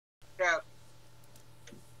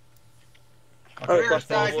Okay,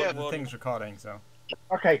 the thing's recording, so.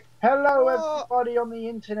 Okay, hello everybody on the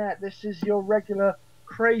internet. This is your regular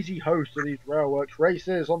crazy host of these RailWorks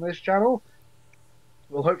races on this channel.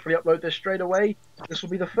 We'll hopefully upload this straight away. This will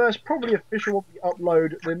be the first, probably official one we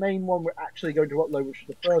upload. The main one we're actually going to upload, which is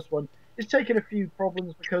the first one, is taking a few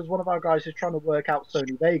problems because one of our guys is trying to work out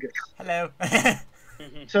Sony Vegas. Hello.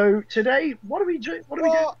 So today, what are we doing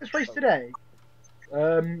this race today?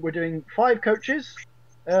 We're doing 5 coaches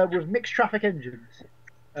with mixed traffic engines.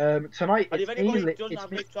 Tonight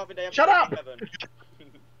Shut up!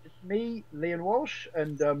 It's me, Leon Walsh,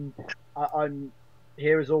 and I'm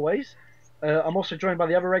here as always. I'm also joined by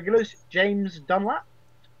the other regulars, James Dunlap.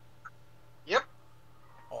 Yep.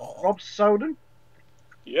 Rob Selden.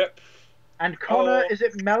 Yep. And Connor, is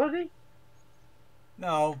it Melody?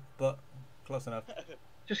 No, but close enough.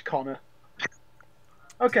 Just Connor.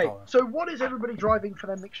 Okay, so what is everybody driving for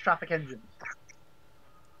their mixed traffic engines?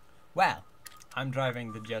 Well, I'm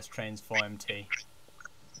driving the Just Trains 4MT.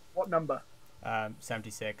 What number?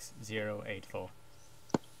 76084.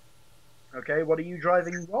 Okay, what are you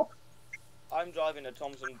driving, Rob? I'm driving a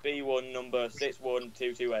Thompson B1 number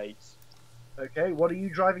 61228. Okay, what are you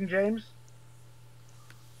driving, James?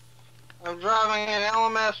 I'm driving an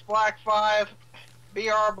LMS Black 5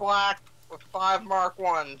 BR Black with 5 Mark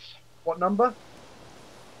 1s. What number?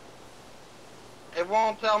 It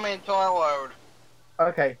won't tell me until I load.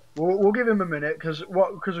 Okay, we'll give him a minute because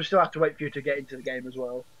we still have to wait for you to get into the game as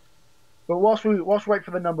well. But whilst we wait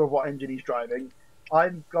for the number of what engine he's driving,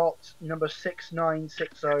 I've got number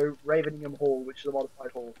 6960 Raveningham Hall, which is a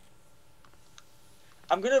modified hall.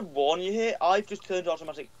 I'm gonna warn you here. I've just turned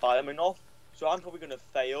automatic fireman off, so I'm probably gonna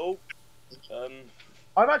fail.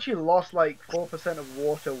 I've actually lost like 4% of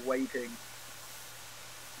water waiting.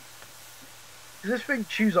 Does this thing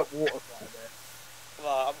chews up water quite a bit?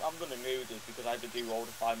 Well, I'm gonna move this because I have to do all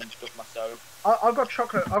the fireman stuff myself. I've got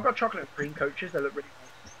chocolate and cream coaches. They look really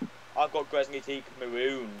nice. I've got Gresmy Teak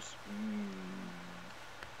maroons.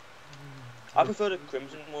 I prefer the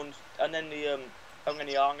crimson ones, and then the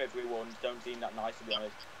Ongeniang every ones don't seem that nice to be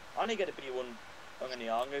honest. I need to get a B1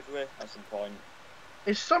 Ongeniang every at some point.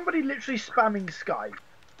 Is somebody literally spamming Skype?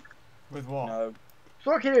 With what? No. So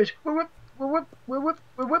look, it is. Whip.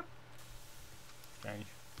 Strange.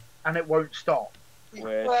 And it won't stop.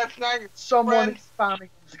 Weird. That's not Someone is spamming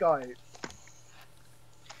Skype.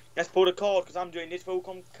 Let's pull the cord because I'm doing this full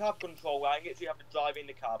cab control where I literally have to drive in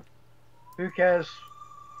the cab. Who cares?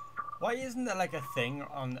 Why isn't there like a thing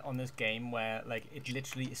on this game where like it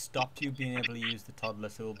literally stopped you being able to use the toddler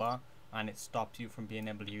toolbar and it stopped you from being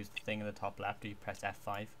able to use the thing in the top left where you press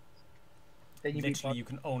F5? Literally, you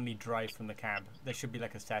can only drive from the cab. There should be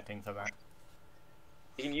like a setting for that.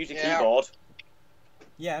 You can use the keyboard.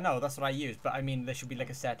 Yeah, no, that's what I use. But I mean, there should be like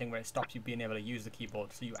a setting where it stops you being able to use the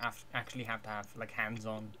keyboard, so you actually have to have like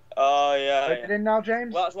hands-on. Oh yeah. Put it in now,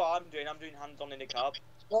 James. Well, that's what I'm doing. I'm doing hands-on in the cab.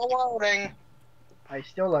 Still loading. Hey,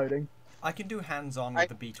 still loading. I can do hands-on with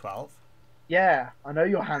the B12. Yeah, I know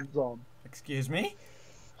you're hands-on. Excuse me?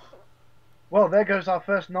 Well, there goes our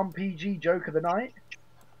first non-PG joke of the night.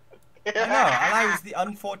 I know, and I was the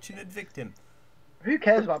unfortunate victim. Who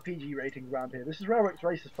cares about PG ratings around here? This is RailWorks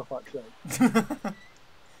Race, for fuck's sake.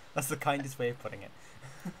 That's the kindest way of putting it.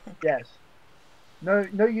 Yes. No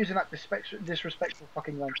using that disrespectful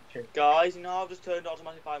fucking language here. Guys, you know, I've just turned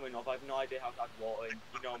automatic fireman off. I have no idea how to add water in.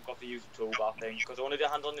 You know, I've got to use the toolbar thing. Because I want to do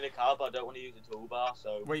hands-on in the cab, but I don't want to use the toolbar,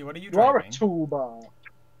 so... Wait, what are you You driving? are a toolbar.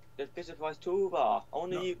 The Fisher-Price toolbar. I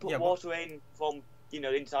want to put water in from, you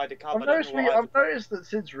know, inside the cab. I've noticed that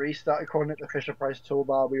since Reese started calling it the Fisher-Price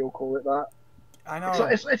toolbar, we all call it that. I know.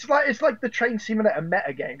 It's like the train simulator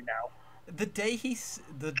meta game now. The day he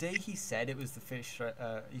said it was the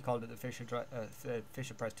he called it the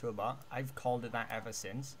Fisher-Price toolbar. I've called it that ever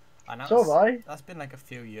since. And So have I. That's been like a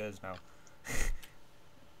few years now.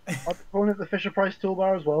 I've been calling it the Fisher-Price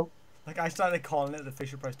toolbar as well. Like I started calling it the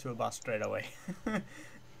Fisher-Price toolbar straight away. Because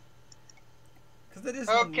it is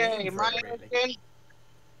okay. My engine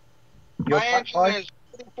is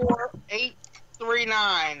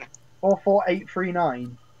 44839.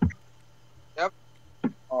 44839. Yep.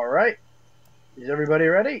 All right. Is everybody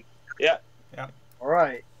ready? Yeah. Yeah. All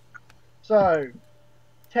right. So,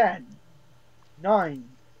 10, 9,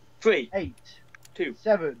 3, 8, 2,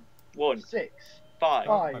 7, 1, 6, 5,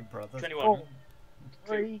 21, 4,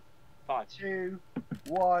 3, 5, 2,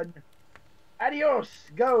 1. Adios!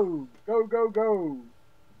 Go! Go, go, go!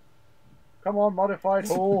 Come on, modified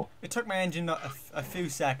hall. It took my engine a few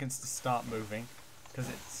seconds to start moving because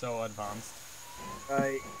it's so advanced.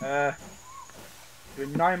 Right,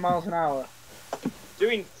 doing 9 miles an hour.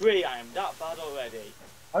 Doing 3, I am that bad already.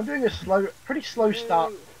 I'm doing a pretty slow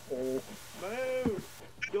start. Move!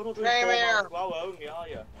 You're not doing Same 4 here. miles per hour only, are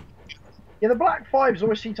you? Yeah, the Black Fives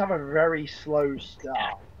always seem to have a very slow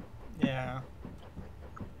start. Yeah.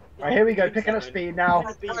 Right, here we go, picking up speed now.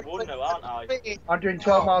 I'm doing a B1 though, aren't I? I'm doing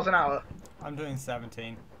 12 miles an hour. I'm doing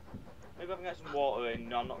 17. Maybe I can get some water in.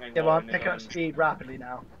 No, I'm not getting Yeah, but water I'm in picking up again. speed rapidly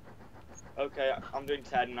now. Okay, I'm doing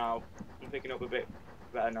 10 now. I'm picking up a bit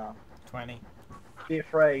better now. 20. Be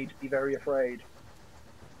afraid. Be very afraid.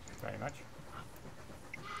 Very much.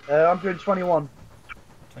 I'm doing 21.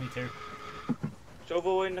 22.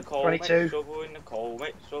 Shovel in the coal, 22. mate. Shovel in the coal,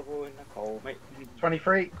 mate. Shovel in the coal, mate.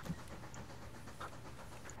 23.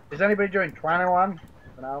 Is anybody doing 21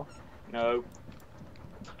 for now? No.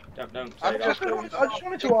 Don't say I that. just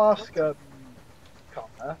wanted to ask,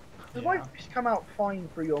 Connor, does my Yeah. voice come out fine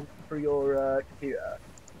through your computer?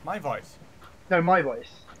 My voice. No, my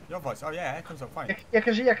voice. Your voice. Oh yeah, it comes up fine. Yeah,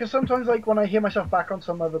 because sometimes like when I hear myself back on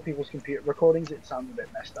some other people's computer recordings, it sounds a bit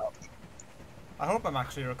messed up. I hope I'm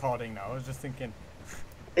actually recording now. I was just thinking.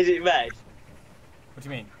 Is it red? What do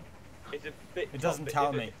you mean? It's a bit. It doesn't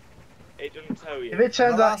tell me. It doesn't tell you. If it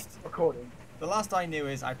turns The out last- it's recording, The last I knew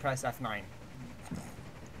is I press F9.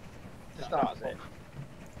 to start. That's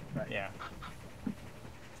it. Yeah.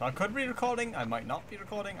 So I could be recording. I might not be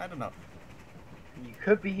recording. I don't know. You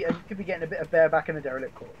could be getting a bit of bareback in a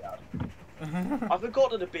derelict courtyard. I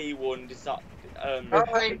forgot that the B1 decided.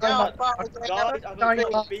 Alright, Guys, go, I forgot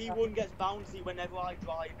the B1 gets bouncy whenever I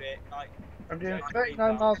drive it. Like, I'm doing yeah,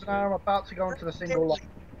 39 miles an hour. I'm about to go into the single line.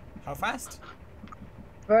 How fast?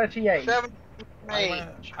 38. 7, I'm 8.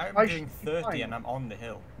 I doing should be 30 fine. and I'm on the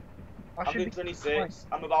hill. I I'm should doing be 26.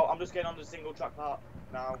 I'm just getting on the single track part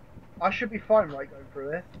now. I should be fine right going through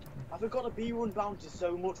it. I forgot the B1 bounces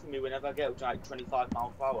so much for me whenever I get up to like 25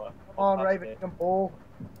 miles per hour. Come on, Past Raven, it. come ball.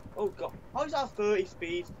 Oh god, how is that 30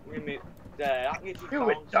 speed limit there? I can get you Do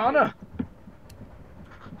it, bounce Donna.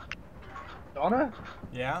 Donna?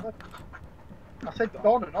 Yeah? I said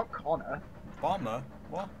Donna, not Connor. Bomber?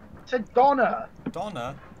 What? I said Donna.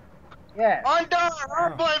 Donna? Yeah. I'm done.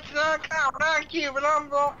 Our plate's not count. Thank you, but I'm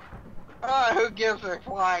going. Who gives a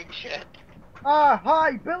flying shit?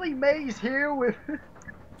 Hi, Billy Mays here with.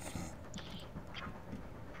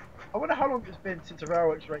 I wonder how long it's been since a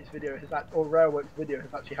RailWorks Race video has RailWorks video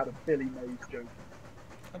has actually had a Billy Mays joke.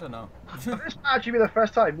 I don't know. This might actually be the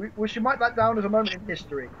first time. We should mark that down as a moment in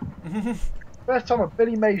history. First time a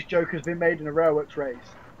Billy Mays joke has been made in a RailWorks Race.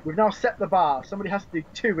 We've now set the bar. Somebody has to do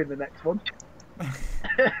 2 in the next one.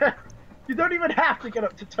 You don't even have to get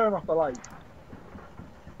up to turn off the light.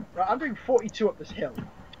 Right, I'm doing 42 up this hill.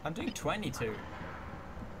 I'm doing 22.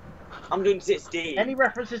 I'm doing 16. Any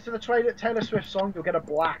references to the Taylor Swift song, you'll get a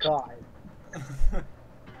black eye.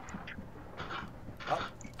 Oh,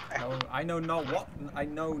 no, I know not what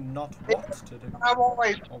to do. I'm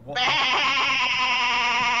always. Or what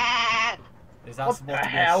is that What supposed the to be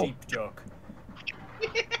hell? a sheep joke?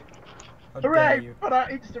 How dare Hooray you? for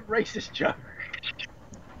that instant racist joke.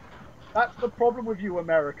 That's the problem with you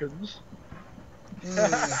Americans.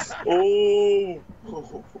 Oh!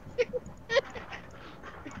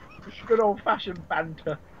 Good old-fashioned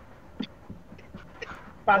banter.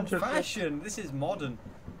 Old fashion. This is modern.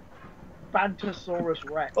 Bantosaurus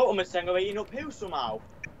Rex. Oh, I'm accelerating uphill somehow.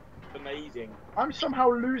 Amazing. I'm somehow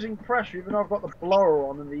losing pressure even though I've got the blower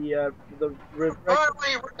on and the I'm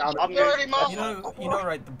 30 miles. You know,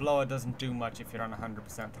 right? The blower doesn't do much if you're on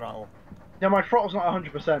 100% throttle. No, my throttle's not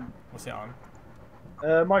 100%. What's it on?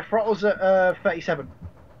 My throttle's at 37.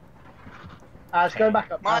 It's going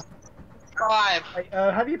back up. My 5.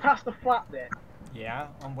 Have you passed the flat bit? Yeah,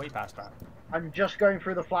 I'm way past that. I'm just going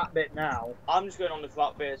through the flat bit now. I'm just going on the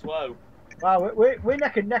flat bit as well. Wow, we're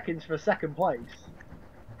neck and neckings for second place.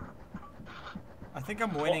 I think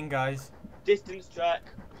I'm winning, guys. Distance track.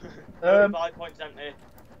 35.70.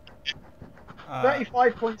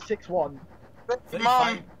 35.61.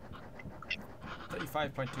 35.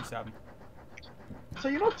 35.27. So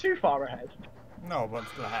you're not too far ahead. No, but I'm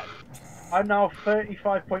still ahead. I'm now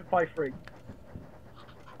 35.53.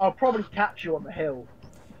 I'll probably catch you on the hill.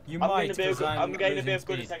 You I'm might, because I'm getting a losing bit of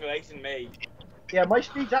good speed. acceleration than me. Yeah, my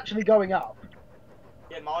speed's actually going up.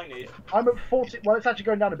 Yeah, mine is. I'm at 40. Well, it's actually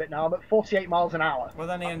going down a bit now. I'm at 48 miles an hour. Well,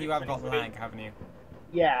 then again, you have got 23. lag, haven't you?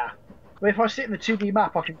 Yeah. But if I sit in the 2D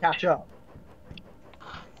map, I can catch up.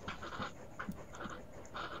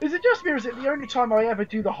 Is it just me, or is it the only time I ever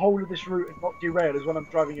do the whole of this route and not derail is when I'm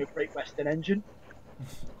driving a Great Western engine?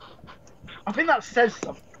 I think that says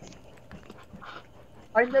something.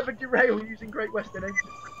 I never derail using Great Western engine.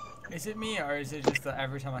 Is it me, or is it just that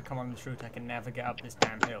every time I come on this route, I can never get up this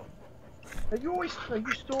damn hill? You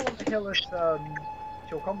stall on the hill at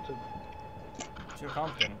Chilcompton.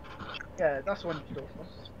 Compton. Yeah, that's the one you stall from.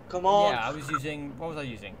 Come on. Yeah, I was using. What was I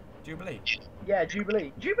using? Jubilee. Yeah,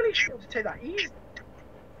 Jubilee. Jubilee should be able to take that easy.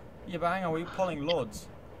 Yeah, but hang on, we're pulling loads.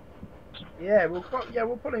 Yeah, we're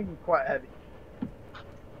pulling quite heavy.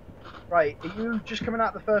 Right, are you just coming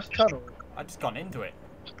out the first tunnel? I just gone into it.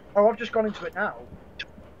 Oh, I've just gone into it now.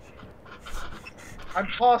 I've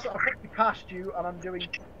quickly passed you, and I'm doing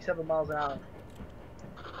 57 miles an hour.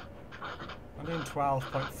 I'm doing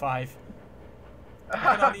 12.5.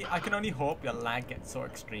 I can only hope your lag gets so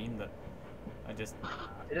extreme that I just.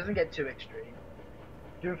 It doesn't get too extreme.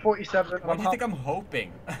 Doing 47. Why do you think I'm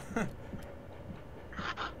hoping?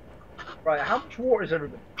 Right, how much water is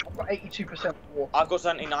everybody? I've got 82% water. I've got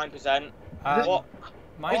 79%. What?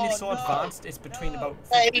 Mine is so no. advanced, it's between about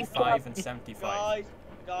 55 and 75.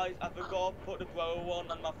 Guys, I forgot to put the blow on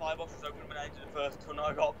and my firebox was open when I entered the first tunnel.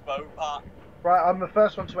 I got a blow back. Right, I'm the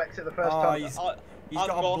first one to exit the first tunnel. He's got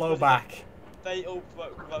a blow back. Fatal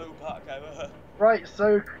blow back ever. Right,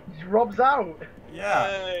 so Rob's out. Yeah.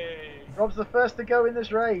 Hey. Rob's the first to go in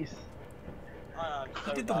this race.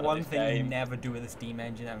 He did the one thing you never do with a steam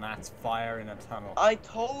engine, and that's fire in a tunnel. I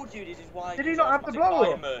told you this is why. Did he not have the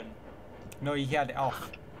blower? No, he had it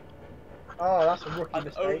off. Oh, that's a rookie I've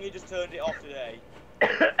mistake. only just turned it off today.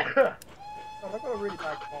 God, I've got a really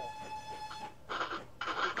bad cough.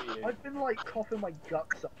 I've been like coughing my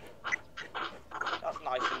guts up. That's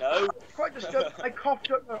nice to know. It's quite disturbing. I coughed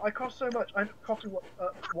so much. I'm coughing what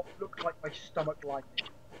looked like my stomach lining.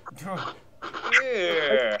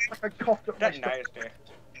 Yeah. Like I coughed up my That's stomach. nasty.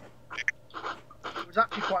 It was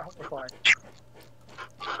actually quite horrifying.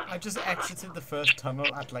 I just exited the first tunnel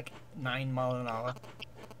at like 9 miles an hour.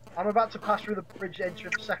 I'm about to pass through the bridge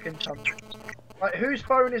entering the second tunnel. Right, whose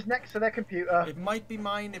phone is next to their computer? It might be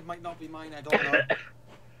mine, it might not be mine, I don't know.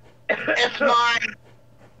 It's mine.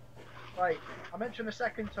 Right, I'm entering the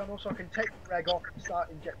second tunnel so I can take the reg off and start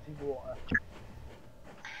injecting water.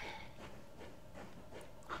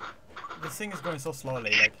 This thing is going so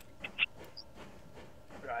slowly, like.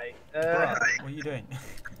 Right. Bruh, what are you doing?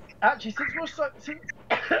 Actually, since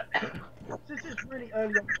it's really early on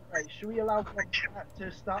in the race, should we allow Rob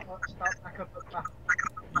to start back up at back?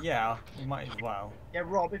 Yeah, we might as well. Yeah,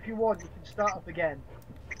 Rob, if you want, you can start up again.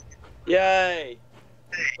 Yay!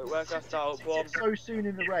 But where can I start from? It's so soon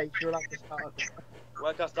in the race, you're allowed to start up.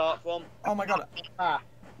 Where can I start from? Oh my god, Ah,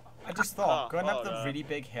 I just thought, going up the really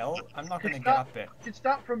big hill, I'm not going to get up it. you can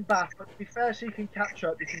start from back, but to be fair, so you can catch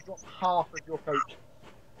up, you can drop half of your coach.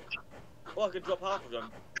 Well, I can drop half of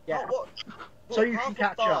them. Yeah. What? So you can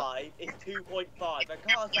catch up. 5 is 2.5. I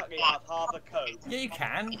can't exactly have half a coat. Yeah, you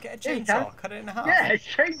can. Get a Yeah, you chainsaw, can. cut it in half. Yeah,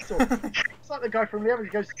 chainsaw. It's like the guy from the other. He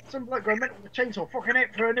goes, some bloke going mental with a chainsaw, fucking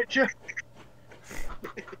it furniture.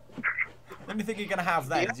 The only thing you're going to have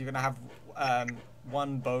then is you're going to have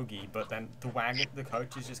one bogey, but then the wagon, the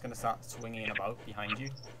coach is just going to start swinging about behind you.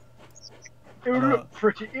 It would look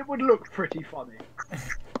pretty. It would look pretty funny.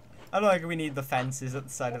 I don't think we need the fences at the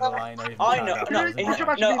side of the line. Or even I know.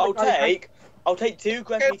 I'll take 2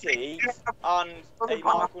 Gravity Tees and a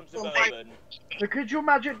Mark 1 Suburban. So could you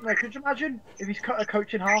imagine? No, could you imagine if he's cut a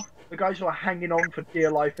coach in half? The guys who are hanging on for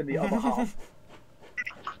dear life in the other half.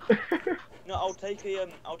 No, I'll take 2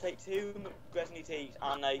 Gravity Tees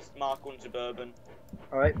and a Mark 1 Suburban.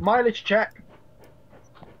 All right, mileage check.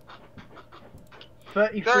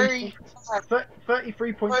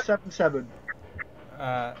 33.77.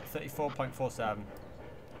 34.47.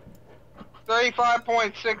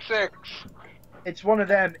 35.66. It's one of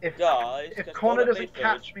them. If Guys, Connor doesn't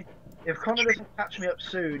catch me, up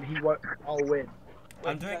soon, I'll win.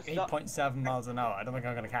 I'm doing 8.7 miles an hour. I don't think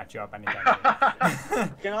I'm going to catch you up anytime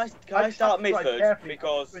soon. Can I start Midford?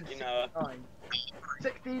 Because, you know...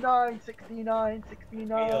 69. In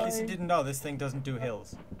case you didn't know, this thing doesn't do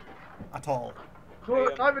hills. At all. Well,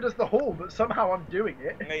 neither does the hall, but somehow I'm doing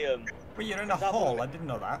it. But you're in a hall, I didn't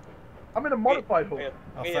know that. I'm in a modified hall.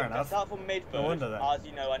 Oh, fair enough. Start from Midford. No wonder then. As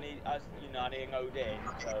you know, I need an Odin,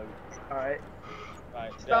 so... Alright.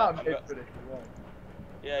 Right, Start on Midford if you want.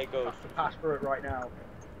 Yeah, go. Pass through it right now.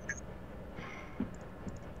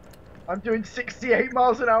 I'm doing 68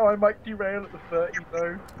 miles an hour. I might derail at the 30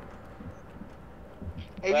 though.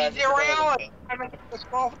 If you derail it, I'm a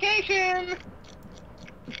disqualification.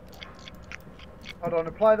 Hold on,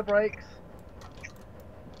 apply the brakes.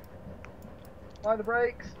 Apply the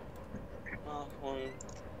brakes. Oh,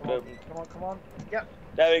 Come on. Yep.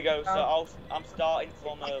 There we go. So I'm starting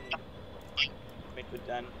from Midford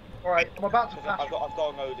then. All right, I'm about to pass. I've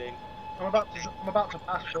got an Odin. I'm about to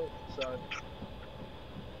pass short. So.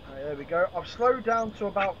 Alright, there we go. I've slowed down to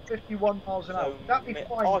about 51 miles an hour. That'd be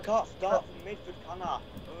fine. Oh, I can't start from Midford, can I?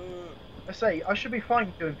 I say I should be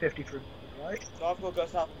fine doing 50 through, right? So I've got to go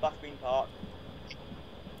south of Bath Green Park.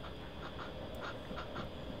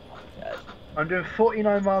 I'm doing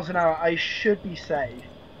 49 miles an hour. I should be safe.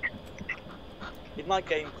 It might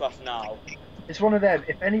game crash now. It's one of them.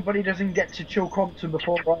 If anybody doesn't get to Chilcompton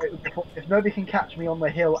if nobody can catch me on the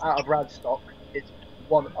hill out of Radstock, it's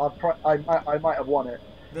one. I might have won it.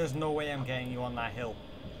 There's no way I'm getting you on that hill.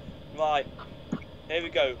 Right, here we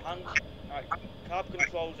go. Right, cab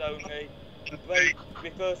controls only. Brake,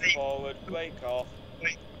 reverse forward, brake off,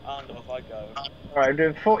 and off I go. Alright, I'm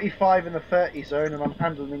doing 45 in the 30 zone, and I'm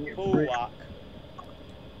handling it. Full whack.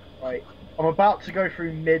 Right, I'm about to go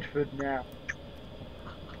through Midford now.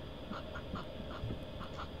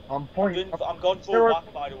 I'm gone full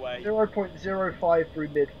whack, by the way. 0.05 through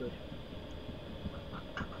Midford.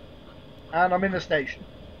 And I'm in the station.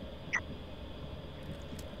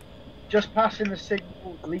 Just passing the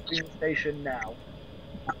signal, leaving the station now.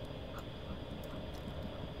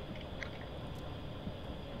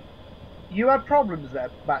 You had problems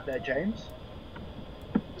back there, James?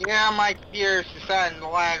 Yeah, my computer's deciding to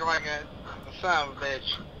lag like a son of a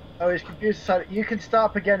bitch. Oh, his computer decided. You can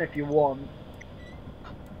start up again if you want.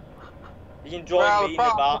 You can join me in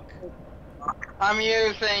the back. I'm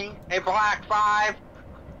using a Black 5,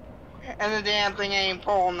 and the damn thing ain't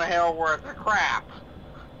pulling the hell worth of crap.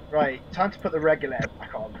 Right, time to put the regulator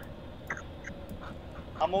back on.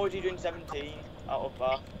 I'm already doing 17 out of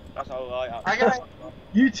that. That's alright. I got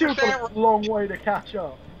You two got a long way to catch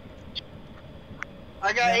up.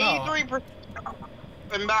 I got 83%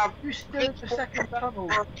 in about. You still in the second tunnel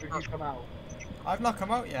when you come out. I've not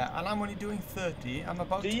come out yet, and I'm only doing 30. I'm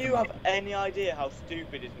about Do to you come have out. any idea how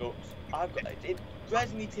stupid it looks? I've got it.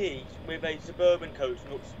 Bresney T with a suburban coach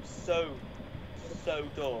looks so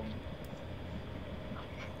dumb.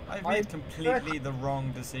 I've made completely the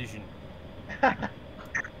wrong decision. Bet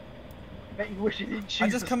you wish you didn't choose. I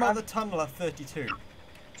just come out of the tunnel at 32.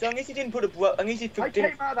 So unless you didn't put a unless you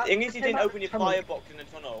didn't open your firebox in the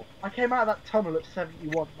tunnel. I came out of that tunnel at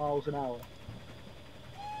 71 miles an hour.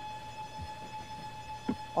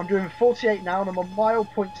 I'm doing 48 now, and I'm a mile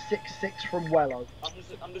 .66 from Wellow.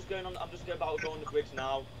 I'm just going about to go on the bridge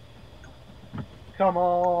now. Come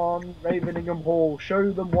on, Raveningham Hall,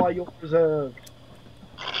 show them why you're reserved.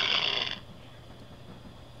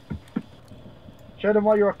 Show them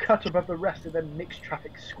why you're a cut above the rest of them mixed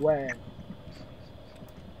traffic square.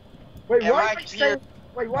 Wait, why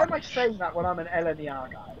am I saying that when I'm an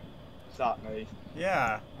LNER guy? Exactly.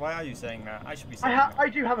 Yeah, why are you saying that? I should be saying that. I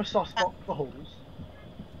do have a soft spot for the halls.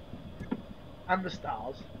 And the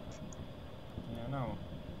stars. Yeah, no.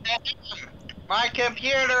 My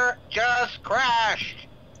computer just crashed.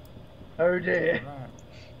 Oh dear. Right.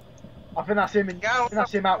 I think that's him. I think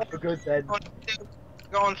that's him out for good then.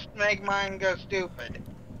 Go and make mine go stupid.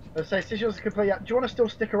 Let's say since yours is complete. Do you want to still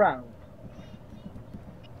stick around?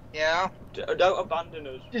 Yeah. Don't abandon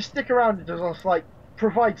us. Just stick around and just like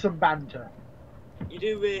provide some banter. You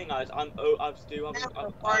do realise I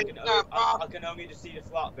can only just see the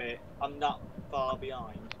flat bit. I'm not far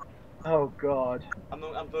behind. Oh god. I'm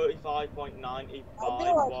 35.95.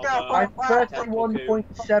 I'm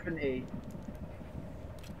 31.70.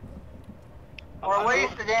 Or at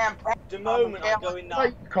least the damn. The moment I go in now.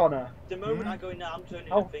 Right, Connor. The moment I go in now, I'm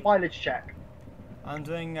turning Oh, the thing. mileage check. I'm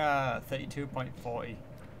doing 32.40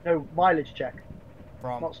 No, mileage check.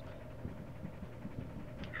 from. Not...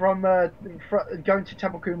 From going to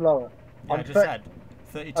Templecombe Lower. Yeah, I just said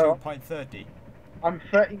 32.30. I'm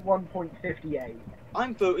 31.58.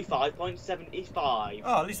 I'm 35.75.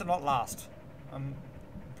 Oh, at least I'm not last. I'm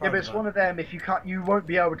Yeah, but it's one of them. If you can't, you won't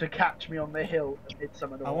be able to catch me on the hill at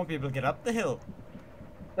Midsummer North. I won't be able to get up the hill.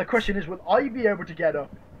 The question is, will I be able to get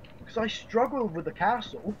up? Because I struggled with the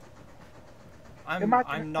castle. I'm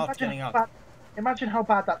not getting up. Imagine how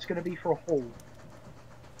bad that's going to be for a hall.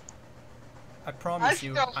 I promise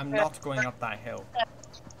you, I'm not going up that hill.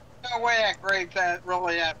 No way that grade's that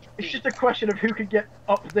really that. It's just a question of who can get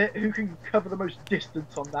up there, who can cover the most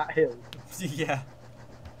distance on that hill. Yeah.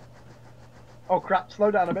 Oh crap,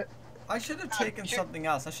 slow down a bit. I should have taken something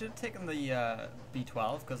else. I should have taken the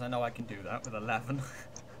B12, because I know I can do that with 11.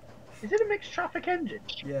 Is it a mixed traffic engine?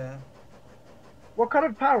 Yeah. What kind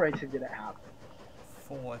of power rating did it have?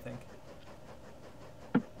 4, I think.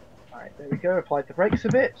 Alright, there we go. Applied the brakes a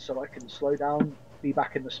bit so I can slow down, be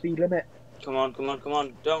back in the speed limit. Come on. Don't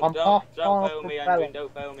fail me, Andrew.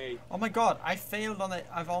 Don't fail me. Oh my god,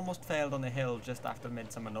 I've almost failed on the hill just after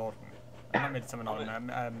Midsummer Norton. Not Midsummer Norton,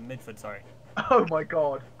 Midford, sorry. Oh my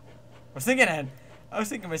god. I was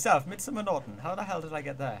thinking myself, Midsummer Norton, how the hell did I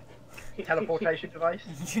get there? Teleportation device?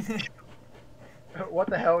 What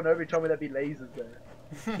the hell? Nobody told me there'd be lasers there.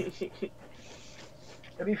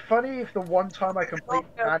 It'd be funny if the one time I complete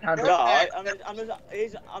manhandle. Right, I'm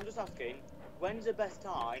just asking. when's the best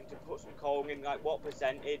time to put some coal in? Like, what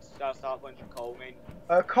percentage should I start putting some coal in?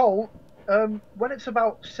 Coal, when it's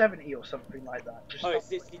about 70 or something like that. Just Oh, it's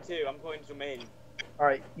 62. I'm putting some in.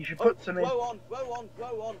 Alright, you should put some in. Blow on. Oh,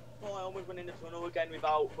 I almost went in the tunnel again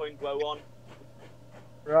without putting blow on.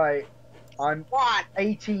 Right. I'm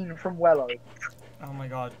 18 from Wellow. Oh my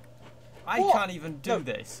god. I What? can't even do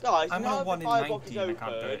this. Guys, I'm you know on a 1 the in firebox is 19, I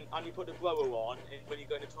can't do it. and you put the blower on, and when you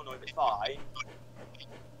go in the tunnel, it's fine.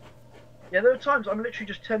 Yeah, there are times I'm literally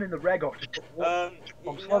just turning the reg off to put water.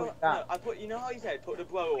 I'm slowing down. You know how you said put the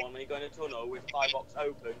blower on when you go in a tunnel with the firebox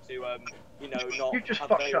open to you know, not You just have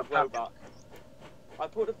fucked fatal up, blowback. I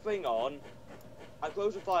put the thing on, I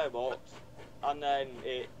close the firebox, and then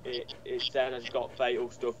it said it's got fatal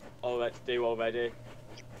stuff to do already.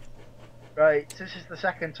 Right, this is the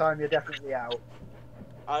second time you're definitely out.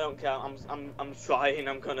 I don't care. I'm trying.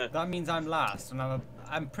 I'm gonna. That means I'm last, and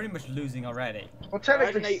I'm pretty much losing already. Well,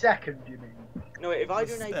 technically second, you mean? No, wait, if I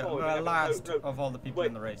do an Still, A4, we're last of all the people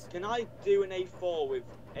in the race. Can I do an A4 with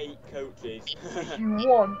 8 coaches? If you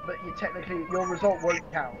want, but you technically your result won't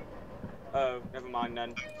count. Oh, never mind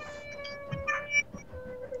then.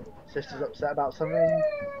 Sister's upset about something.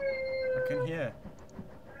 I can hear.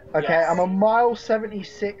 Okay, Yes. I'm a mile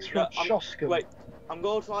 76 from No, Shoscombe. Wait, I'm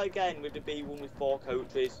gonna try again with the B1 with 4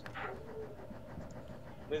 coaches.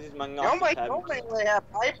 This is my last attempt. Don't make me have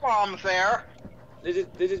pipe bombs there. This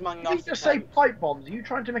is my Did last you just say attempt. pipe bombs? Are you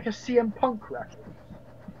trying to make a CM Punk reference?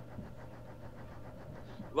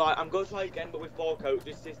 Right, I'm gonna try again, but with 4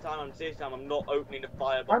 coaches. This time I'm not opening the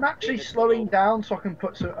firebox. I'm actually slowing down so I can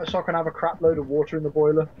so I can have a crap load of water in the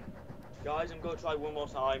boiler. Guys, I'm gonna try one more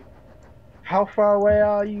time. How far away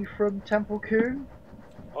are you from Temple Coon?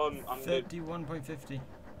 I'm 31.50.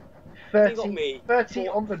 30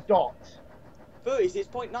 on the dot.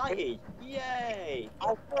 36.90. Yay!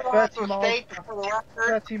 I'll put off 30 the miles, state for the record.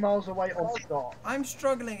 30 miles away on the dot. I'm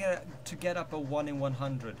struggling to get up a 1 in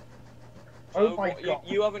 100. Oh my god.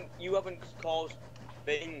 You haven't caused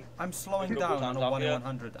thing. I'm slowing Couple down on times a 1 in up,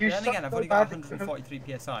 100. You Then suck again, I've so only got bad.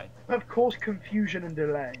 143 psi. Of course, confusion and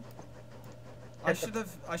delay. I should have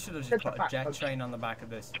just Get put the a jet back. train on the back of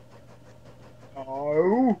this.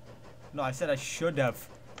 No. No, I said I should have.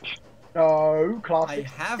 No. Class I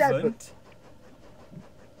 67. haven't.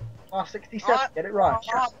 Class 67. Get it right.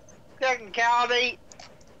 Technicality.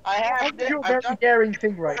 I have You're a very daring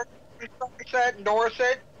thing, right? endorse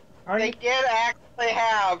it. I They did actually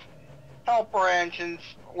have helper engines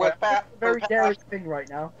with that's a very with daring thing right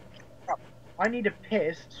now. I need a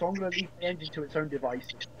piss, so I'm going to leave the engine to its own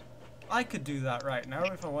devices. I could do that right now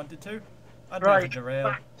if I wanted to. I'd Right, never derail.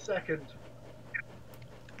 back second.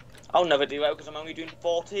 I'll never derail because I'm only doing I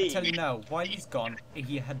 14. tell you now, while he's gone,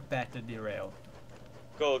 he had better derail.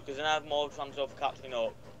 Good, because then I have more chance of catching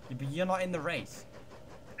up. Yeah, but you're not in the race.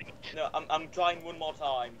 No, I'm trying one more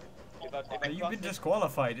time. If I You've crash been this-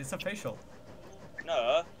 disqualified. It's official.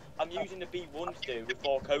 No, I'm using the B1 to do with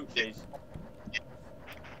 4 coaches.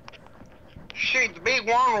 Shoot, the big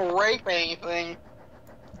one will rape anything.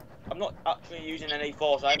 I'm not actually using an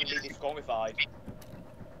A4, so I haven't been disqualified.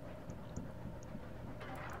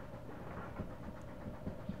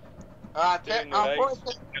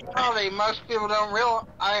 Unfortunately, most people don't realize.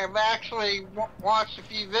 I have actually watched a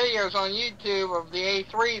few videos on YouTube of the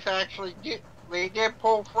A3s actually they did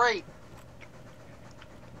pull freight.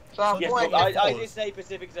 So Yes, but I did say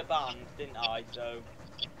Pacifics are banned, didn't I? So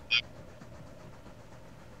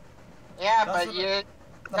yeah, That's but what you.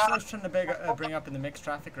 That's what I was trying to bring up in the mixed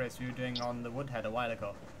traffic race we were doing on the Woodhead a while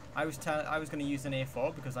ago. I was going to use an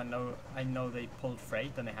A4 because I know they pulled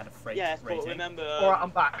freight and they had a freight yes, rating. but remember. Alright, I'm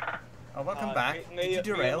back. Oh, welcome back. Did you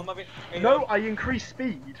derail? No, I increased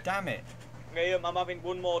speed. Damn it. Liam, I'm having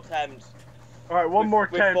one more attempt. Alright, one more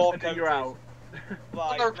with attempt 4 and then you're out. coaches.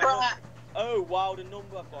 Right. Another try. Oh wow, the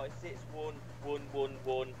number I've got is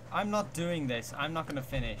 6111. I'm not doing this. I'm not going to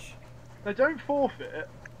finish. Now don't forfeit.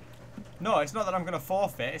 No, it's not that I'm going to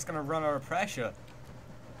forfeit. It's going to run out of pressure.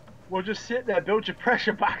 Well, just sit there, build your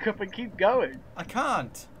pressure back up and keep going. I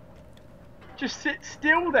can't. Just sit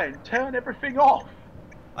still then, turn everything off.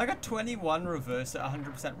 I got 21 reverse at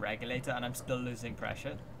 100% regulator and I'm still losing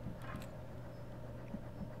pressure.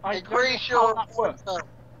 I don't Increase know how your. that works.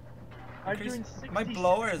 I'm doing 60, My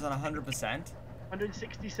blower is on 100%. I'm doing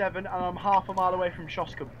 67 and I'm half a mile away from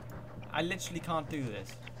Shoscombe. I literally can't do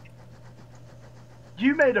this.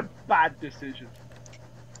 You made a bad decision.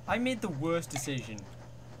 I made the worst decision.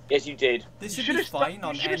 Yes, you did. This You should be should've stuck- fine you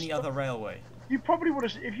on should've any stuck- other railway. You probably would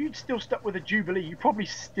have, if you'd still stuck with a Jubilee, you probably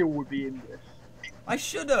still would be in this. I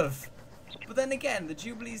should have. But then again, the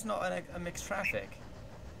Jubilee's not a mixed traffic.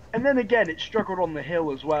 And then again, it struggled on the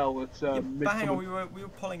hill as well. It's Yeah, but hang on, we were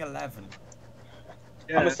pulling 11.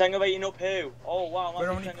 Yeah. I'm accelerating uphill. Oh wow, We're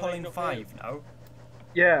only pulling 5 now.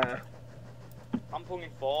 Yeah. I'm pulling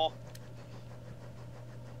 4.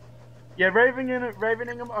 Yeah,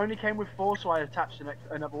 Raveningham only came with 4, so I attached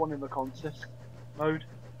another one in the consist mode.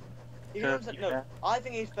 You know, no, I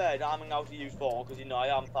think it's fair that I'm allowed to use 4 because you know I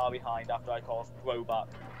am far behind after I caused throwback.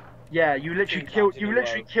 Yeah, you literally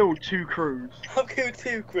killed 2 crews. I've killed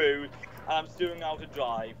 2 crews and I'm still allowed to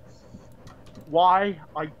drive. Why?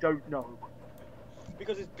 I don't know.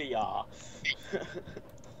 Because it's BR.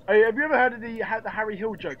 Hey, have you ever heard of the Harry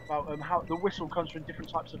Hill joke about how the whistle comes from different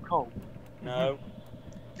types of coal? No.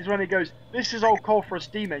 Is when he goes, "This is old coal for a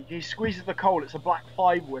steam engine." He squeezes the coal. It's a black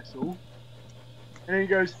 5 whistle. And then he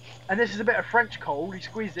goes, "And this is a bit of French coal." He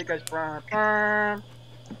squeezes it. Goes, "Brr, brr."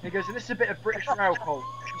 And he goes, "And this is a bit of British rail coal."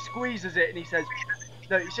 He squeezes it and he says,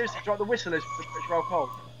 "No, seriously, do you know what the whistle is for the British rail coal?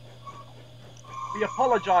 We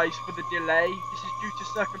apologise for the delay. This is due to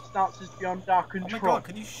circumstances beyond our control." Oh my god,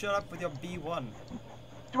 can you shut up with your B1?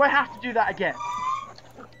 Do I have to do that again?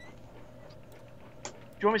 Do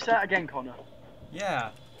you want me to say that again, Connor?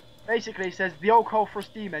 Yeah. Basically, he says, the old coal for a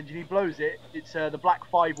steam engine, he blows it. It's the black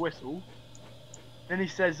 5 whistle. Then he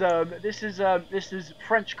says, this is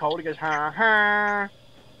French coal. He goes, ha ha.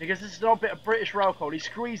 He goes, this is an old bit of British rail coal. He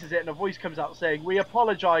squeezes it and a voice comes out saying, "We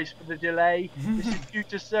apologise for the delay. This is due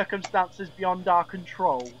to circumstances beyond our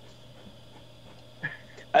control."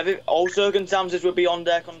 I think all circumstances were beyond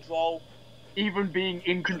their control. Even being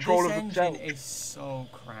in control of themselves. themselves. This engine is so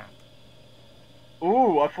crap.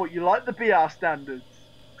 Ooh, I thought you liked the BR standards.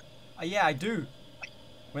 Yeah, I do.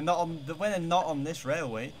 When they're not on this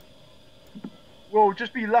railway. Well,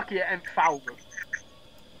 just be lucky it ain't Falmouth.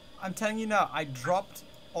 I'm telling you now, I dropped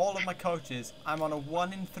all of my coaches. I'm on a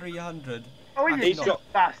 1 in 300. Oh, you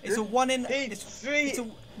bastard. It's a 1 in...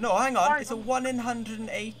 no, hang on. Fine. It's a 1 in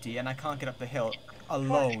 180 and I can't get up the hill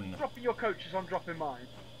alone. You're dropping your coaches, I'm dropping mine.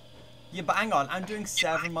 Yeah, but hang on. I'm doing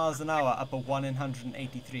 7 miles an hour up a 1 in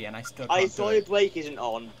 183 and I still can't I do saw it. your brake isn't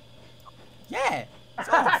on. Yeah, it's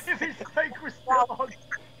off. If his brake was still on.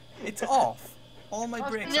 It's off. All my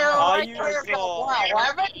brakes You're are off. Are you sure?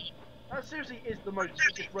 That seriously is the most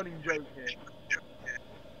biggest running joke here.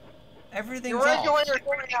 Everything's Your off. regulator's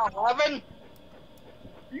going at 11.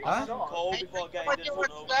 You Huh? stop. Cold before getting But this you one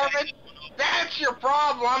were over. 7. That's your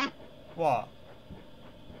problem. What?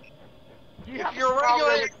 You If have your to stop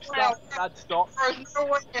regulator's with stuff, Dad, stop. There's no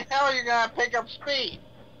way in hell you're gonna pick up speed.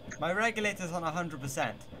 My regulator's on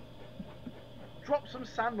 100%. Drop some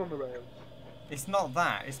sand on the rails. It's not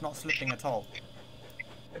that. It's not slipping at all.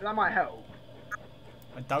 If that might help.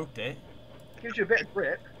 I doubt it. Gives you a bit of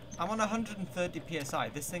grip. I'm on 130 psi.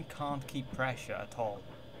 This thing can't keep pressure at all.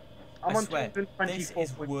 I'm I on swear, 224. this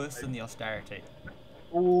is worse than the austerity.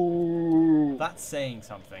 Ooh. That's saying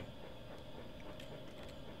something.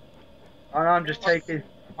 And I'm just taking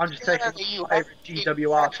my favourite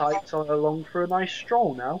GWR types along for a nice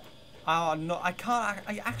stroll now. Oh no, I can't.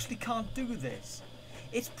 I actually can't do this.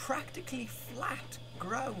 It's practically flat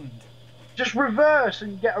ground. Just reverse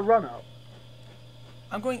and get a run up.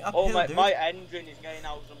 I'm going uphill, Oh, dude. my engine is getting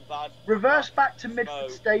out some bad. Reverse back to smoke.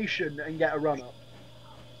 Midford Station and get a run up.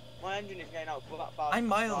 My engine is getting out that bad. I'm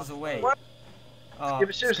miles bad away. smoke. Oh, Yeah,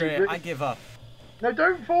 but seriously, screw it, I give up. No,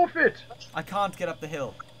 don't forfeit. I can't get up the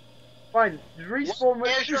hill. Fine, respawn.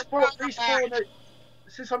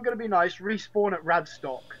 Since I'm going to be nice, respawn at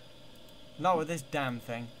Radstock. Not with this damn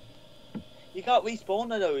thing. You can't respawn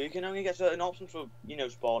there though. You can only get certain options for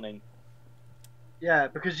spawning. Yeah,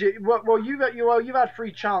 because you've had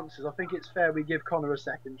 3 chances. I think it's fair we give Connor a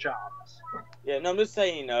second chance. Yeah, no, I'm just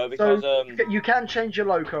saying because So you can change your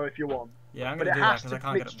loco if you want, Yeah, I'm but gonna it do that has because I to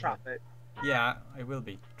can't get mix up the hill. traffic. Yeah, it will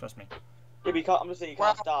be. Trust me. Yeah, but I'm just saying you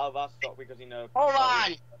can't start at that stock because Hold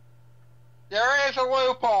on. There is a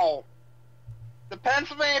loophole. The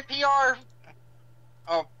Pennsylvania PR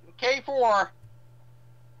of K4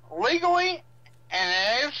 legally, and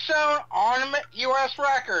it is shown on U.S.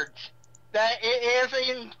 records that it is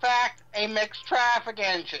in fact a mixed traffic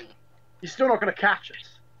engine. You're still not going to catch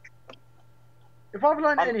us. If I've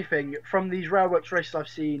learned anything from these RailWorks races I've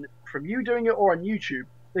seen, from you doing it or on YouTube,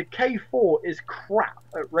 the K4 is crap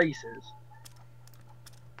at races.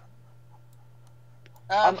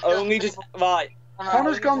 I'm only just right.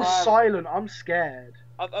 Connor's gone silent. I'm scared.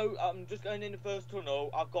 I'm just going in the first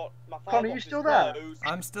tunnel. I've got my firebox. Connor, you still there?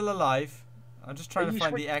 I'm still alive. I'm just trying to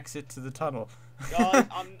find the exit to the tunnel. Guys,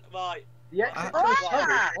 I'm right. The exit to the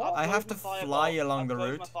tunnel? What? I have to fly along the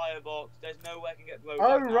route. My firebox. There's no way I can get the road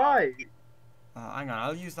Oh, back now. right. Hang on,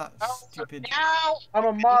 I'll use that stupid... Now, I'm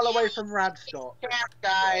a mile away from Radstock.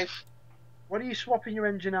 guys. What are you swapping your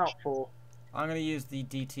engine out for? I'm going to use the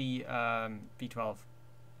DT B12.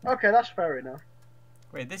 Okay, that's fair enough.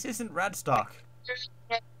 Wait, this isn't Radstock.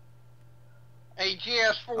 A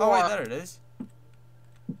GS4. Oh wait, there it is.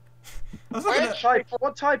 I was looking at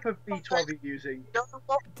What type of B12 are you using?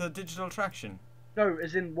 the digital traction. No,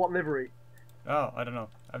 as in what livery? Oh, I don't know.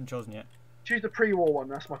 I haven't chosen yet. Choose the pre-war one.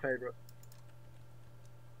 That's my favourite.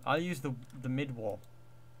 I'll use the mid-war.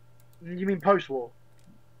 You mean post-war?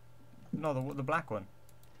 No, the black one.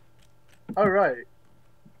 Oh right.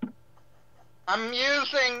 I'm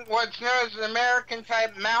using what's known as an American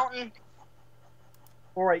type mountain.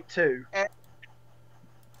 482.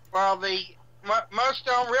 Well, most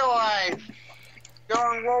don't realize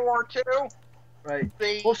during World War II. Right.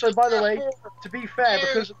 The Also, by the way, GS4 to be fair,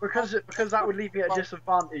 because that would leave me at a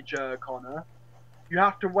disadvantage, Connor. You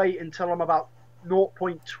have to wait until I'm about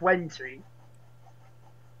 0.20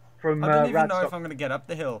 from I don't even know Radstock. if I'm gonna get up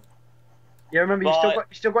the hill. Yeah, remember you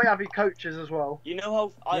still got to have your coaches as well. You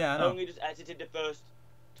know how Yeah, I I know. only just exited the first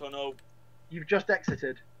tunnel. You've just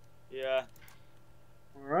exited. Yeah.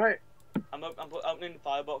 All right. I'm opening the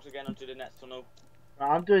firebox again onto the next tunnel.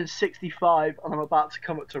 I'm doing 65, and I'm about to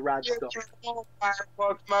come up to Radstock.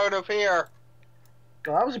 Locomotive here.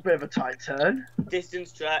 God, that was a bit of a tight turn.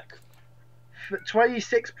 Distance track.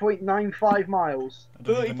 26.95 miles. I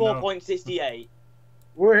don't even know. 34.68.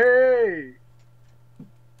 Whee!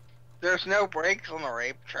 There's no brakes on the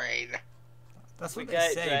rape train. That's what We they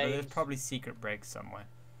get it, say, but there's James. probably secret breaks somewhere.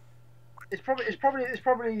 It's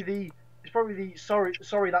probably the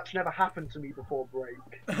sorry that's never happened to me before break.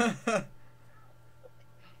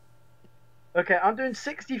 Okay, I'm doing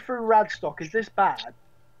 60 through Radstock. Is this bad?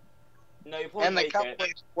 No, you'll probably And the make it.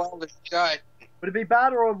 company's welded shut. Would it be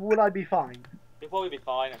bad or would I be fine? You'll probably be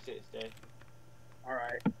fine at 60.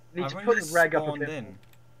 Alright. Need I've to only put the just reg up a spawned bit. in.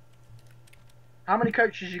 How many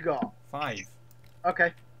coaches you got? 5.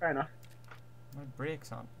 Okay, fair enough. My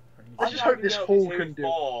brakes aren't. Let's just hope this hall can do it.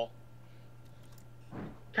 4.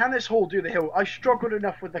 Can this hall do the hill? I struggled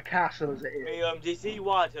enough with the castle as it is. Hey, do you see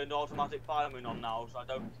why I turned automatic fireman on now so I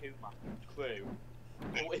don't kill my crew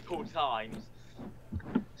multiple times?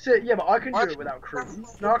 So, yeah, but I can do it without crew.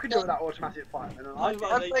 No, I can do it without automatic fireman. And I I, was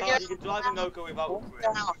about to say, you can drive a Noco without crew.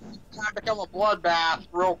 Time to become a bloodbath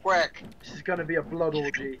real quick. this is going to be a blood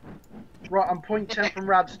orgy. Right, I'm 0.10 from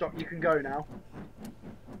Radstock. You can go now.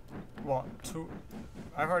 What?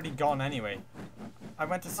 I've already gone anyway. I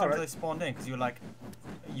went as soon as Alright. I spawned in because you were like,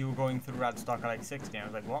 you were going through Radstock at like 60. I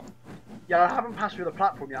was like, what? Yeah, I haven't passed through the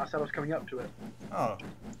platform yet. I said I was coming up to it. Oh.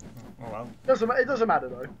 Oh well. It doesn't matter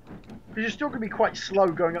though, because you're still going to be quite slow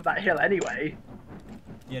going up that hill anyway.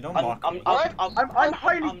 Yeah, don't I'm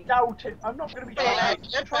highly doubting. I'm not going to be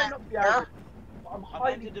trying not to be arrogant. But I'm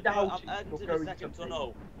highly doubting you're the going second to.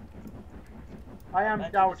 tunnel. I am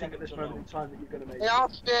entered the doubting second at this tunnel. moment in time that you're going to make They it.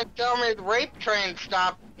 also didn't tell me the rape train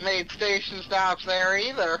made station stops there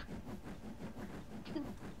either.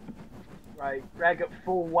 Right, Greg at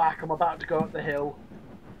full whack. I'm about to go up the hill.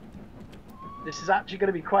 This is actually going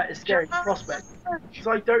to be quite a scary prospect, because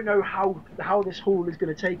I don't know how this haul is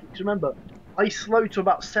going to take it. Because remember, I slowed to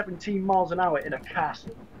about 17 miles an hour in a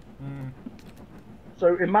castle. Mm.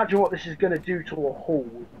 So imagine what this is going to do to a haul.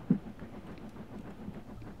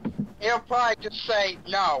 He'll probably just say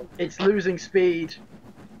no. It's losing speed.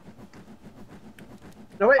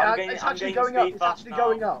 No wait, it's actually going up. It's actually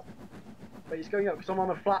going up. Wait, it's going up because I'm on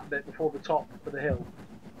a flat bit before the top for the hill.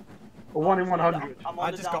 A 1 in 100.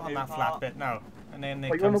 I just got on that flat bit now, and then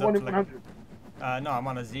it Wait, you're on comes the 1 up in to like, 100. no, I'm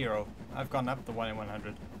on a 0. I've gone up the 1 in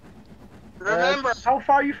 100. Remember, How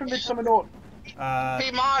far are you from Midsummer Norton?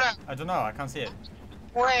 Pimata, I don't know. I can't see it.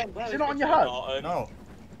 friend. Is it not on your HUD? No,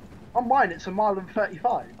 On mine, it's a mile and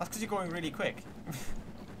 35. that's because you're going really quick.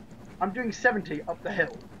 I'm doing 70 up the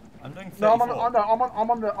hill. I'm doing 34. No, I'm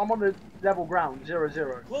on the level ground,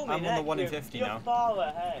 0-0. I'm on the 1 in 50 you're now. far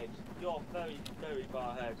ahead. You're very, very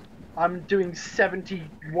far ahead. I'm doing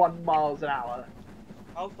 71 miles an hour.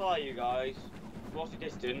 How far are you guys? What's the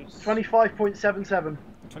distance? 25.77.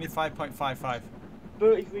 25.55.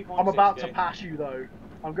 33.60. I'm about to pass you though.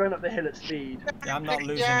 I'm going up the hill at speed. Yeah, I'm not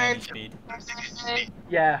losing any speed.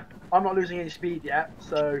 Yeah, I'm not losing any speed yet,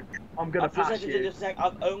 so I'm gonna pass you.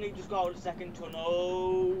 I've only just got out of the second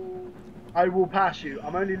tunnel. I will pass you.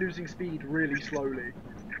 I'm only losing speed really slowly.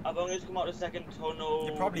 I've only just come out of the second tunnel.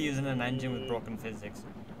 You're probably using an engine with broken physics.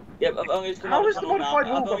 Yep, I've only just come How out of is the the tunnel now. modified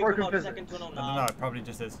I've hull got only come broken out of the second physics? tunnel I don't now. know. It probably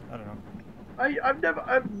just is. I don't know.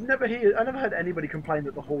 I've never heard anybody complain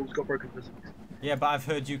that the hall's got broken physics. Yeah, but I've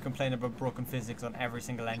heard you complain about broken physics on every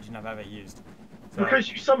single engine I've ever used. So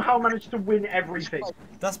Because you somehow managed to win everything.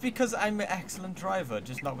 that's because I'm an excellent driver,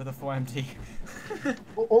 just not with a 4MT.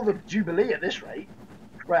 Or the Jubilee at this rate.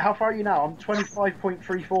 Right, how far are you now? I'm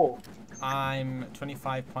 25.34. I'm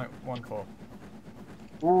 25.14.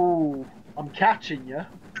 Ooh, I'm catching you.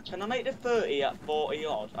 Can I make the 30 at 40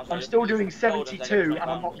 odd? I'm still doing 72 and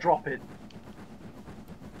I'm not dropping.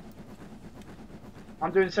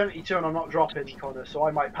 I'm doing 72 and I'm not dropping, Connor, so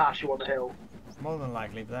I might pass you on the hill. More than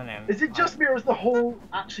likely, but then... Is it just me or is the hull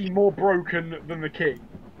actually more broken than the King?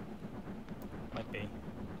 Might be.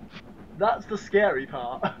 That's the scary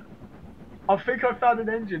part. I think I found an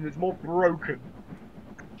engine that's more broken.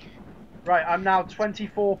 Right, I'm now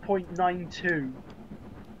 24.92.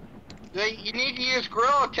 You need to use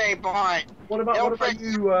Gorilla Tape on it. What about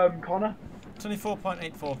you, Connor?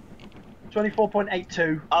 24.84.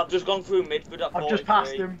 24.82. I've just gone through Midford at 43. I've just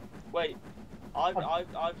passed him. Wait, I've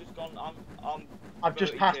just gone. I've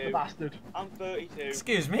just passed the bastard. I'm 32.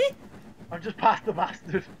 Excuse me? I've just passed the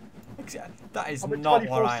bastard. That is I'm at not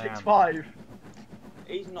what I am. 24.65.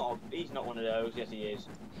 He's not one of those. Yes, he is.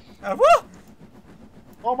 What?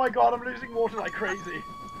 Oh my god, I'm losing water like crazy.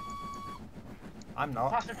 I'm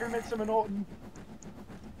not. Passing through Midsummer Norton.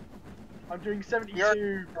 I'm doing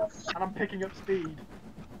 72 and I'm picking up speed.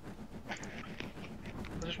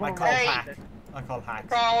 I just want to hack. I call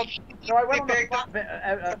hacks. No, I went on the flat bit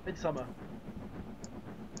at Midsummer.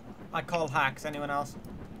 I call hacks. Anyone else?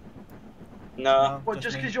 No. Well,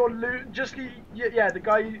 just because the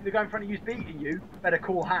guy in front of you's beating you, better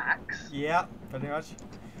call hacks. Yeah, pretty much.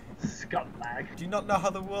 Scumbag. Do you not know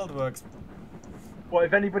how the world works? Well,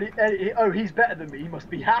 if anybody, oh, he's better than me, he must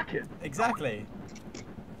be hacking. Exactly.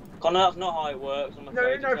 Connor, that's not how it works. I'm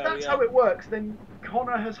afraid No, if that's how it works, then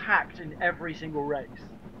Connor has hacked in every single race.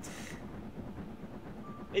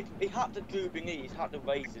 He hacked a Jubilee, he's hacked the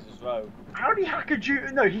races as well. How did he hack a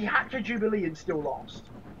Jubilee? No, he hacked a Jubilee and still lost.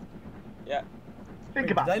 Yeah.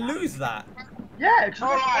 Think about that. Did I lose that? Yeah, because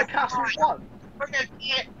my castle won.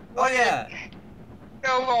 Oh yeah.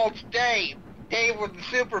 No, Dave. Dave with the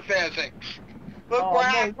super physics. Look what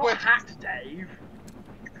happened not hacked Dave.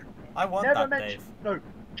 I want never that, Dave. No,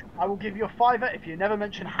 I will give you a $5 if you never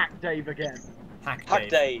mention Hack Dave again. Hack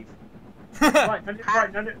Dave. right, I'm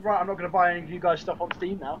not going to buy any of you guys stuff on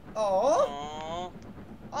Steam now. Oh.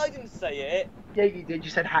 I didn't say it. Yeah, you did. You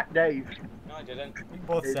said Hack Dave. No, I didn't. Oh, You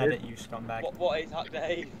both said it, you scumbag. What is Hack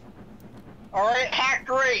Dave? Alright, Hack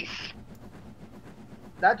Race.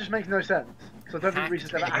 That just makes no sense. Because I don't think Reese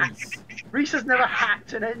has ever hacked. Reese has never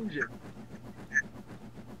hacked an engine.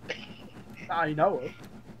 That I know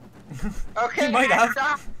of. Okay, He might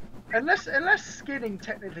have. Unless skinning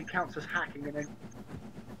technically counts as hacking an engine.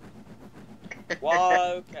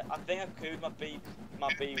 Well, okay. I think I've cooed my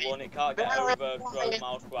B1. It can't get over 12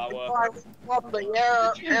 miles per hour.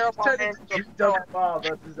 You don't bar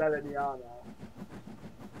versus Eleniana.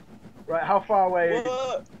 Right, how far away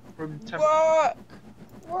from Temple? What?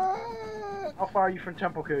 How far are you from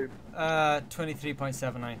Temple Coup?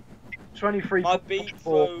 23.79. 23. My beat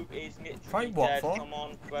throw is literally what dead. for? Come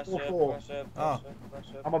on, press Or it, four. press it, Oh. press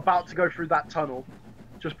it. I'm about to go through that tunnel,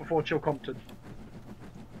 just before Chilcompton.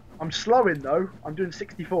 I'm slowing though. I'm doing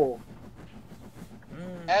 64.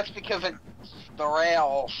 That's because it's the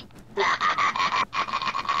rails.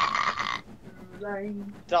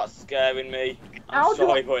 That's scaring me. How I'm do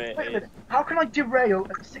sorry, I- but it Wait a is. minute. How can I derail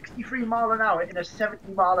at 63 mile an hour in a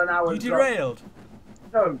 70 mile an hour You zone? derailed.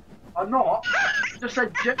 No, I'm not. Just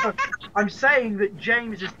said. I'm saying that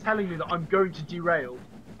James is telling me that I'm going to derail.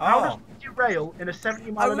 How does Oh, it derail in a 70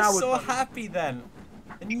 I mile an hour was so zone? happy then,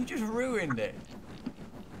 and you just ruined it.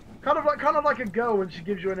 Kind of like a girl when she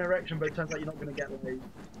gives you an erection, but it turns out you're not going to get laid.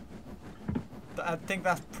 I think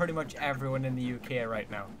that's pretty much everyone in the UK right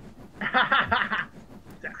now.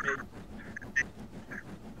 Exactly.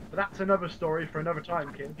 But that's another story for another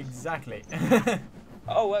time, kid. Exactly.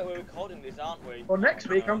 Oh wait, we're recording this, aren't we? Well, next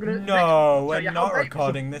week I'm gonna. No, we're tell you how not great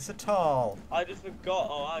recording this at all. I just forgot.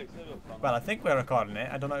 Oh, I should have done. Well, I think we're recording it.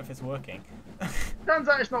 I don't know if it's working. Turns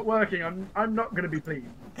out it's not working. I'm not going to be pleased.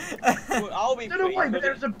 Well, I'll be I don't know why, pleased, but but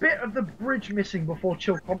there's a bit of the bridge missing before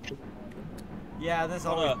Chilcompton. Yeah, there's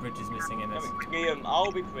always bridges missing in this. Liam,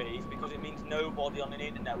 I'll be pleased because it means nobody on the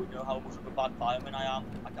internet would know how much of a bad fireman I am.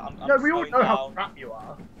 I'm No, we all slowing know how down. crap you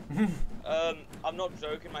are. I'm not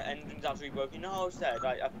joking, my engine's actually broken. You know how I said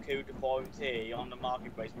I've queued the 4MT on the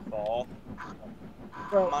marketplace before?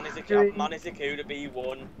 Well, Managed to queue the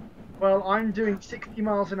B1. Well, I'm doing 60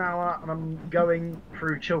 miles an hour and I'm going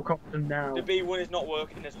through Chilcompton now. The B1 is not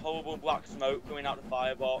working, there's horrible black smoke coming out the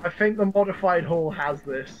firebox. I think the modified hull has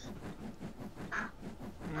this.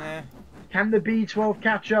 Nah, Can the B12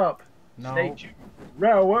 catch up? no. Stay tuned.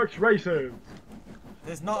 RailWorks Races.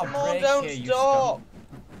 There's not Come a on, break don't here, you stop! scum.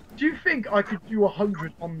 Do you think I could do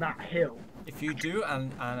 100 on that hill? If you do,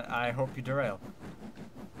 and I hope you derail.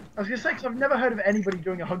 I was going to say, because I've never heard of anybody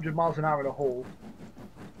doing 100 miles an hour in a hole.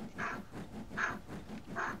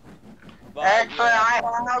 Right, Actually, yeah.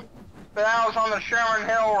 I have, but I was on the Sherman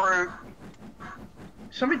Hill route.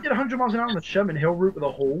 Somebody did 100 miles an hour on the Sherman Hill route with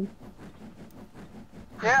a hole.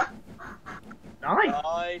 Yeah. Nice.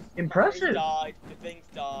 Guys, Impressive. It's died. The thing's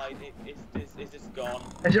died. It's just gone.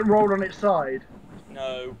 Has it rolled on its side?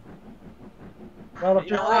 No. Well, I've You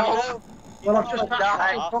just know, passed. Well, I've just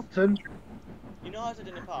passed Southampton. You know, I said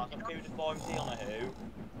in the past, I've queued a 4MT on a who?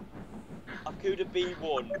 I've queued a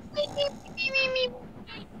B1.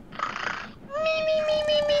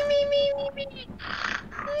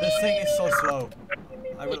 This thing is so slow.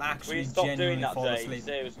 I will Will actually you stop doing genuinely that, fall Dave? asleep.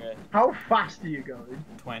 Seriously. How fast are you going?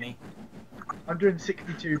 20. I'm doing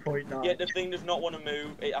 62.9. Yeah, the thing does not want to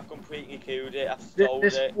move. I've completely queued it. I've stalled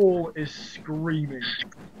This it. hole is screaming.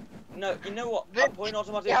 No, you know what? I'm putting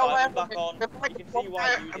automatic fireman back on. You can see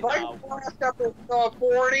why I use it If I now. blast up at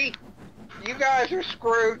 40, you guys are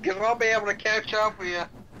screwed because I'll be able to catch up with you.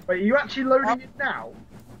 Wait, are you actually loading it now?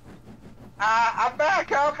 I'm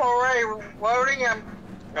back up already, loading. I'm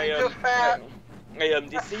just fast. Do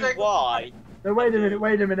you see why? No, wait a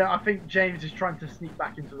minute. I think James is trying to sneak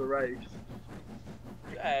back into the race.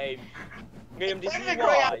 Hey, do you see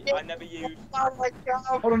why I never use?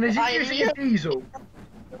 Hold on, is he using a diesel?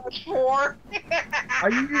 Four. Are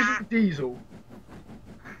you using diesel?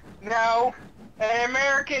 No, an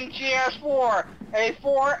American GS4, a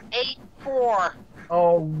 484.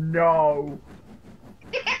 Oh no.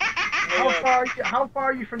 How far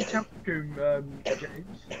are you from Templecombe,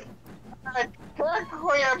 James?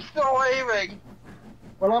 Technically, I'm still leaving.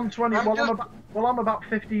 Well, I'm 20. I'm I'm about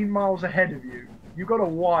 15 miles ahead of you. You got a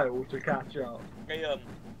while to catch up. Hey, you see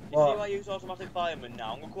What? why I use automatic fireman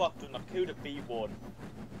now? I'm gonna go after him. I've queued a B1.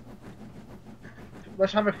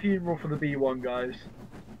 Let's have a funeral for the B1, guys.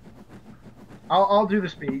 I'll do the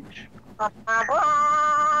speech.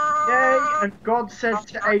 Yay! And God said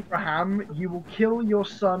to Abraham, "You will kill your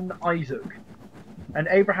son Isaac." And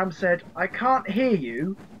Abraham said, "I can't hear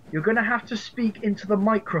you. You're going to have to speak into the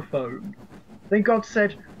microphone." Then God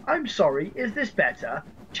said, "I'm sorry, is this better?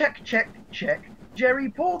 Check, check, check. Jerry,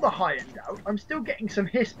 pull the high end out. I'm still getting some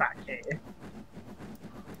hiss back here."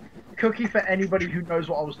 Cookie for anybody who knows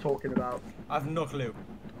what I was talking about. I've no clue.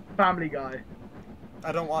 Family Guy.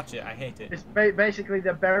 I don't watch it. I hate it. It's basically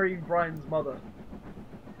they're burying Brian's mother.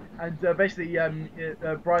 And basically,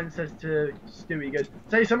 Brian says to Stewie, he goes,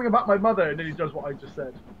 "Say something about my mother," and then he does what I just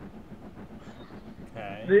said.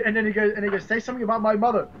 Okay. And then he goes, "Say something about my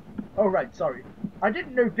mother." Oh right, sorry. I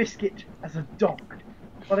didn't know Biscuit as a dog,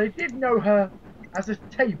 but I did know her as a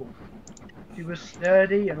table. She was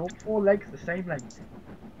sturdy and all four legs the same length.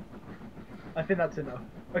 I think that's enough.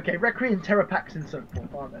 Okay, Requiem, Terrapax, and so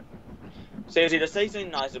forth, aren't they? Seriously, to say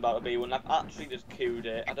something nice about a B1, I've actually just queued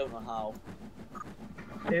it. I don't know how.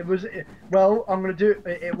 It was well. I'm gonna do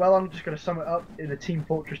it. Well, I'm just gonna sum it up in a Team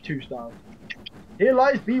Fortress 2 style. Here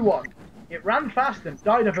lies B1. It ran fast and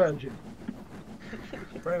died a virgin.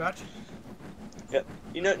 Pretty much. Yeah.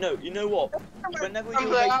 You know what? Whenever we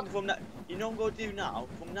do a race from that, you know what I'm going to do now?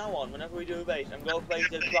 From now on, whenever we do a race, I'm going to play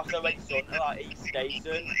the Crosser Race on at East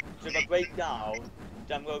Station. So if I break down,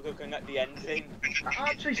 then I'm going to go connect the engine. That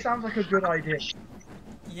actually sounds like a good idea.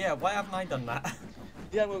 Yeah, why haven't I done that?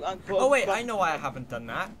 Yeah, Oh wait, I know why I haven't done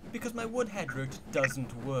that. Because my Woodhead route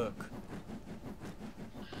doesn't work.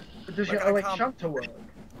 Does Like, your I OH can't- shunter work?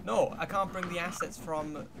 No, I can't bring the assets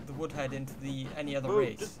from the Woodhead into any other Bro,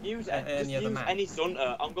 race. just use any other map. any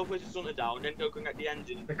shunter. I'm going to put the shunter down, then go connect the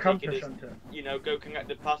engine. The take comfort it as- shunter. You know, go connect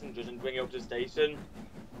the passengers and bring it up to the station.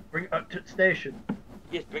 Bring it up to the station.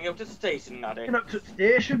 Yes, bring it up to the station, laddie. Bring it up to the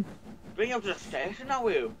station. Bring it up to the station, I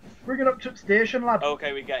will. Bring it up to the station, lad.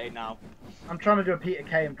 Okay, we get it now. I'm trying to do a Peter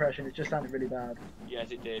Kay impression. It just sounded really bad. Yes,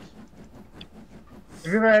 it did.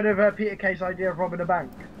 Have you ever heard of Peter Kay's idea of robbing a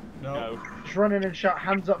bank? No. No. Just run in and shout,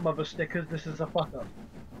 "Hands up, mother stickers, this is a fuck up."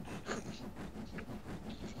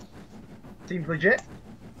 Seems legit.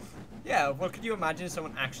 Yeah, well, could you imagine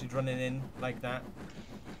someone actually running in like that?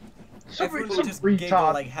 Everyone Some would just giggle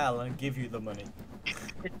retard. like hell and give you the money.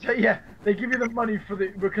 Yeah, they give you the money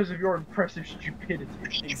because of your impressive stupidity.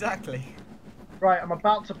 Exactly. Right, I'm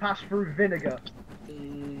about to pass through Vinegar.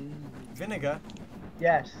 Vinegar?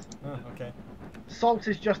 Yes. Oh, okay. Salt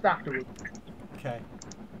is just afterwards. Okay.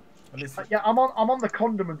 At least... Yeah, I'm on the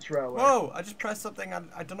condiments railway. Whoa! I just pressed something.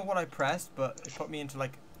 I don't know what I pressed, but it put me into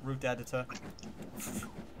like route editor.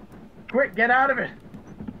 Quick, get out of it!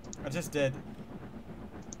 I just did.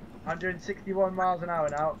 I'm doing 61 miles an hour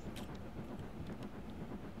now.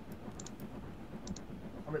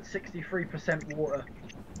 I'm at 63% water.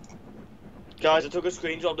 Guys, I took a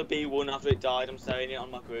screenshot of the B1 after it died. I'm saying it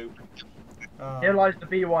on my group. Here lies the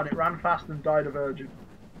B1. It ran fast and died a virgin.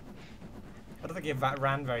 I don't think it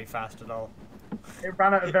ran very fast at all. It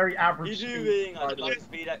ran at a very average You do speed. really like the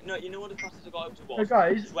speed. No, you know what the fastest I got up to So was?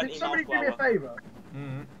 guys, 20 can somebody miles do me a per hour. favour?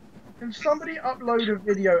 Mm. Can somebody upload a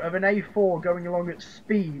video of an A4 going along at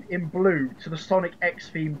speed in blue to the Sonic X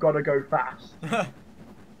theme Gotta Go Fast?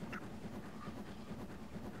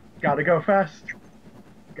 Gotta go fast.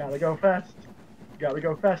 Gotta go fast. Gotta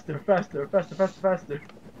go faster, faster, faster, faster, faster.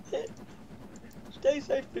 Stay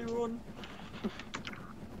safe, everyone.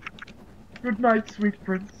 Good night, sweet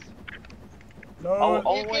prince. No, I'll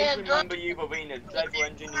always remember you for being a dreadful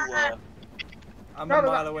engine you were. I'm Now a that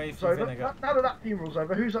mile that away funeral's from over, vinegar. now that that funeral's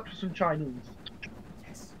over, who's up for some Chinese?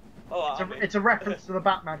 Yes. Oh, It's a reference to the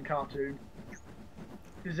Batman cartoon.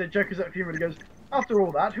 Because Joker's at a funeral, he goes, after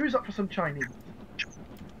all that, who's up for some Chinese?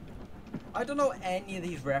 I don't know any of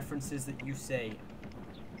these references that you say.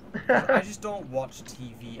 I just don't watch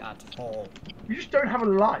TV at all. You just don't have a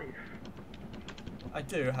life. I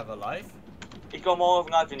do have a life. He's got more of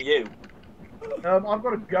a life than you. I've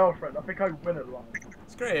got a girlfriend. I think I win at life.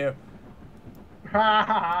 Screw you. Ha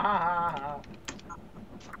ha ha ha.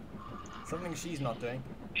 Something she's not doing.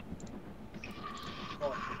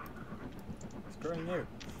 What? Screwing you.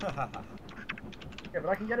 Yeah, but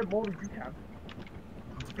I can get it more than you can.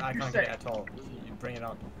 I can't get it at all. You bring it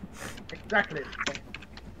on. Exactly.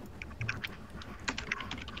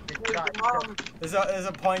 There's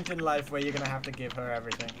a point in life where you're gonna have to give her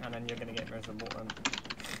everything, and then you're gonna get miserable. And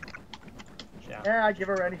yeah, I give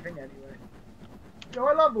her anything anyway. Yo,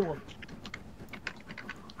 I love the woman.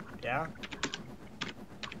 yeah.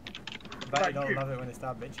 I bet you don't love it when they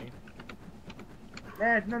start bitching.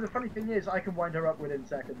 Yeah, no. The funny thing is, I can wind her up within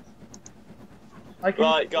seconds. I can,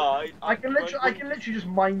 Right, guys. I can literally just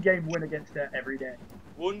mind game win against her every day.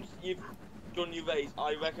 Once you've done your race,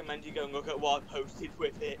 I recommend you go and look at what I posted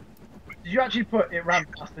with it. Did you actually put it ran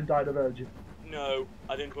fast and died a virgin? No,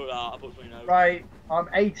 I didn't put that. I put something else. Right, I'm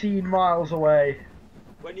 18 miles away.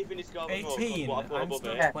 When you finish going up, 18. what I put I'm above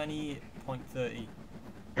still it.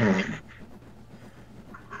 20.30.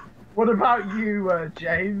 What about you,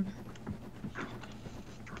 James?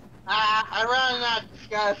 I ran that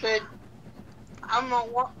discussion. I'm a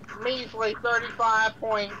measly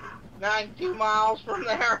 35.92 miles from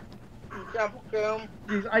there. In Temple Combe.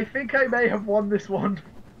 Jeez, I think I may have won this one.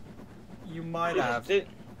 You might have. This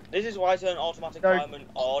is why I turn automatic No, diamond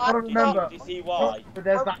on. I remember. Do you see why? But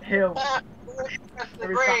there's that hill. That's the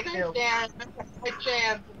There is that greatest hill. and a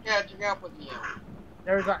chance of catching up with you.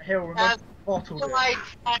 There is that hill. Remember, That's bottled You're it. like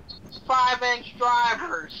 5-inch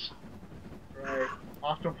drivers. Right. I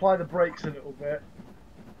have to apply the brakes a little bit.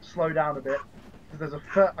 Slow down a bit. Because there's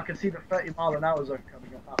I can see the 30-mile-an-hour zone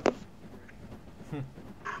coming up.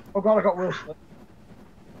 Oh god, I got wheel slip.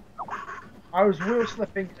 I was wheel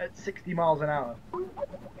slipping at 60 miles an hour.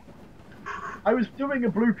 I was doing a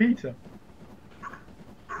Blue Peter.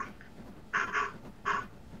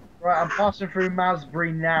 Right, I'm passing through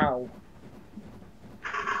Masbury now.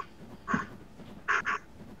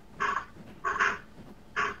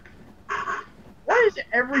 Why is it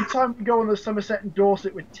every time we go on the Somerset and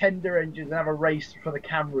Dorset with tender engines and have a race for the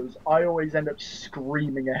cameras, I always end up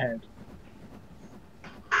screaming ahead?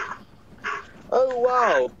 Oh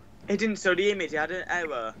wow! It didn't show the image, it had an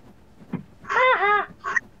error.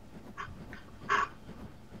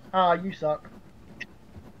 Ah, you suck.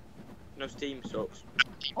 No, Steam sucks.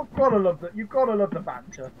 I've gotta love that. You've gotta love the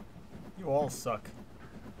banter. You all suck.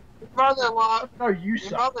 Your mother-in-law. No, you Your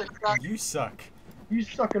suck. mother sucks. You suck. You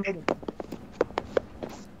suck a little bit.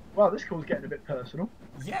 Wow, this call's getting a bit personal.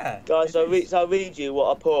 Yeah. Guys, it is. I'll read you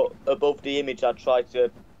what I put above the image I tried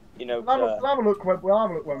to, you know. We'll have a look when we. I'll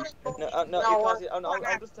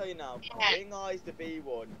just tell you now. Being eyes the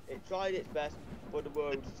B1, it tried its best for the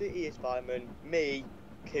world's citiest fireman. Me,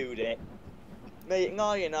 killed it. May it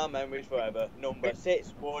lie in our memories forever. Number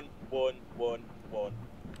 61111.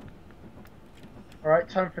 Alright,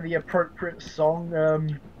 time for the appropriate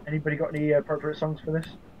song. Anybody got any appropriate songs for this?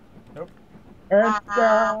 Nope. And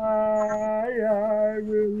I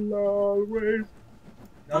will always.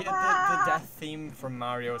 The death theme from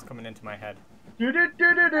Mario is coming into my head.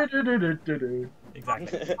 Do-do-do-do-do-do-do-do-do.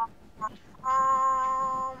 Exactly.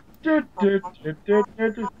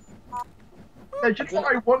 Do-do-do-do-do-do. No, do you know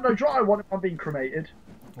what I want? No, do you know what I want if I'm being cremated?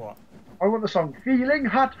 What? I want the song "Feeling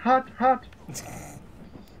Hot, Hot, Hot."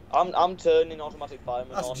 I'm turning automatic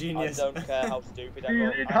fireman That's on. genius. I don't care how stupid I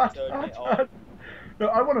Feeling am. I'm hot, turning hot, it on. hot. No,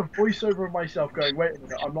 I want a voiceover of myself going, "Wait a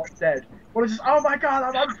minute, I'm not dead." What is this? Oh my god,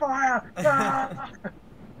 I'm on fire! Ah!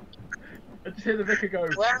 I just hear the vicar go,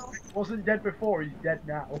 Well, "Wasn't dead before, he's dead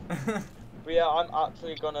now." But yeah, I'm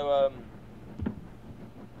actually gonna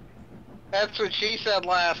that's what she said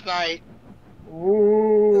last night.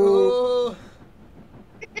 Ooh.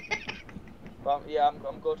 Yeah,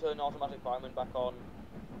 I'm going to turn automatic fireman back on.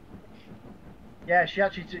 Yeah, she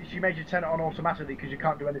made you turn it on automatically because you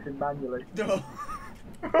can't do anything manually. No.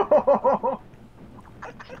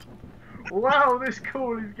 Wow, this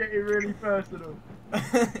call is getting really personal.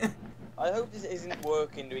 I hope this isn't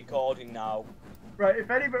working, the recording now. Right,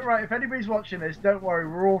 if anybody's watching this, don't worry,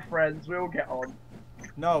 we're all friends, we all get on.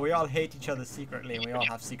 No, we all hate each other secretly, and we all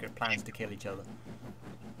have secret plans to kill each other.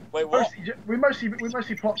 Wait, what? We mostly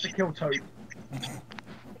plot to kill Toby.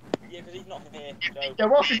 Yeah, because he's not here, so... Yeah,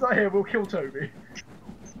 whilst he's not here, we'll kill Toby.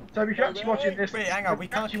 Toby, if you're actually watching this... Wait, hang on, we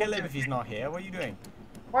can't kill him if he's not here. What are you doing?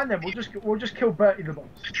 Fine then, we'll just kill Bertie the boss.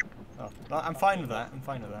 Oh, well, I'm fine with that. I'm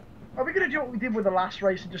fine with that. Are we going to do what we did with the last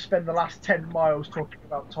race and just spend the last 10 miles talking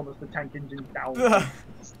about Thomas the Tank Engine down?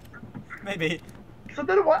 Maybe. So I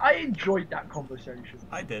don't know why, I enjoyed that conversation.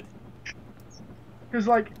 I did. Because,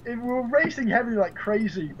 like, we were racing heavily like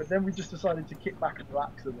crazy, but then we just decided to kick back and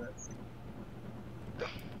relax a bit.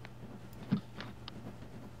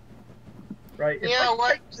 Right. Yeah,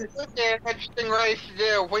 what an interesting race to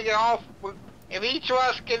do. We can all, if each of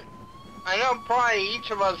us can, I know probably each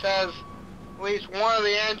of us has at least one of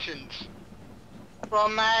the engines.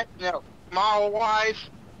 From that, you know, model-wise,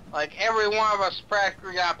 like every one of us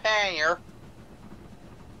practically got a pannier.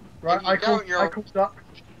 Right, I called up.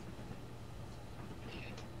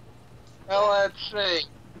 Well, let's see.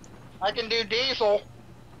 I can do diesel.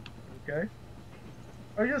 Okay.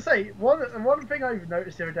 I was gonna say one thing I've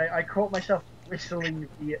noticed the other day. I caught myself whistling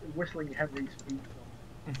Henry's feet.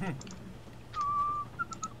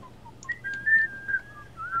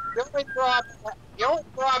 The only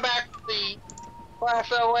drawback to the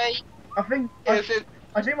Class 08 I think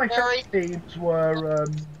my favorite themes were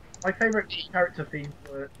my favorite character themes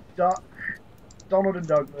were Duck, Donald and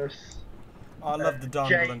Douglas. Oh, I love the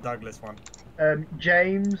Donald and Douglas one.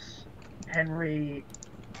 James, Henry,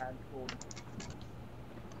 and Gordon.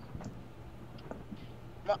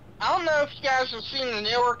 I don't know if you guys have seen the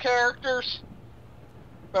newer characters,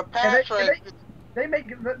 but Patrick... They're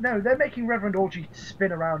making Reverend Orgy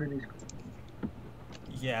spin around in his...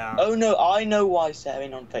 Yeah. Oh no, I know why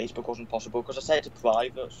setting on Facebook wasn't possible, because I set it to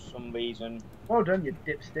private for some reason. Well done, you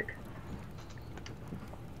dipstick.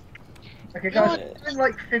 Okay guys, I'm doing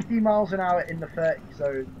like 50 miles an hour in the 30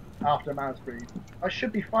 zone after Mansbury. I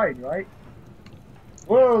should be fine, right?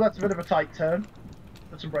 Whoa, that's a bit of a tight turn.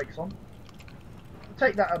 Put some brakes on. We'll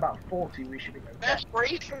take that at about 40, we should be okay. That's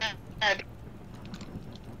great.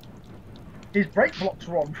 His brake blocks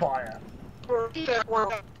were on fire. There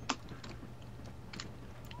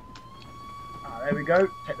we go.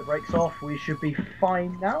 Take the brakes off. We should be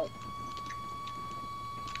fine now.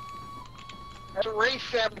 That's a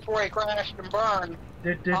reset before he crashed and burned.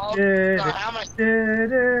 I'm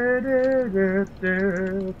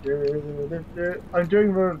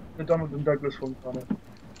doing the Donald and Douglas one, Connor.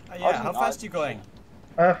 Yeah, how fast are you going?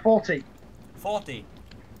 40. 40?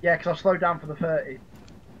 Yeah, because I've slowed down for the 30.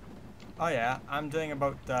 Oh yeah, I'm doing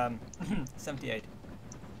about 78.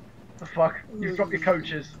 The fuck? You've dropped your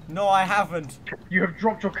coaches. No, I haven't. You have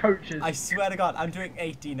dropped your coaches. I swear to God, I'm doing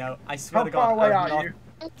 80 now. I swear How to God. How far away are you?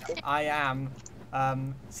 I am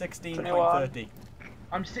 16.30.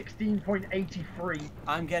 I'm 16.83.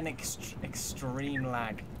 I'm getting extreme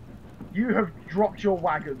lag. You have dropped your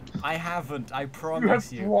wagons. I haven't. I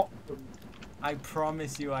promise you. You have dropped them. I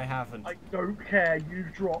promise you, I haven't. I don't care.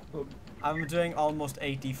 You've dropped them. I'm doing almost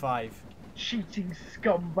 85. Cheating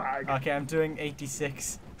scumbag. Okay, I'm doing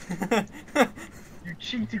 86. You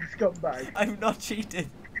cheating scumbag. I'm not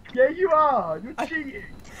cheating. Yeah, you are. You're cheating.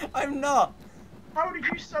 I'm not. How did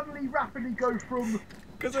you suddenly rapidly go from?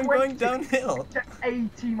 Because I'm going downhill. To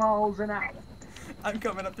 80 miles an hour. I'm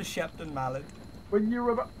coming up to Shepton Mallet. I'm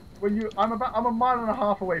a mile and a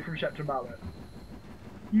half away from Shepton Mallet.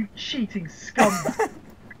 You cheating scumbag.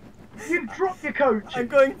 You've dropped your coach. I'm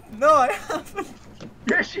going. No, I haven't.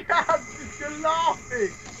 Yes, you have. You're laughing.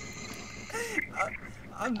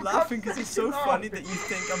 I'm laughing because it's so funny that you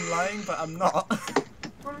think I'm lying, but I'm not.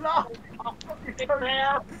 You're laughing.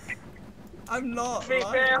 I'm not. To be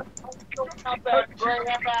fair, not that great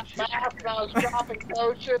at that fast. I was dropping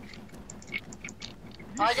coaches.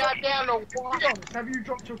 I got down to one. Have you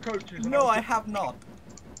dropped your coaches? No, I have not.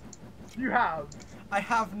 You have. I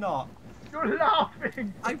have not. You're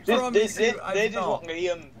laughing. I promise you, I'm This is not. what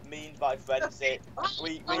Liam means by friendship.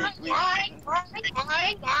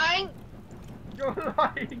 You're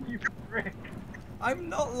lying, you prick. I'm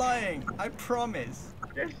not lying. I promise.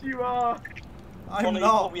 Yes, you are. I'm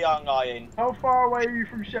not. We are lying. How far away are you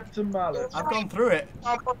from Shepton Mallet? I've gone through it.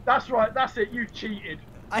 That's right. That's it. You cheated.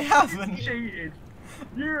 I haven't. You cheated.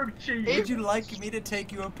 You have cheated. Would you like me to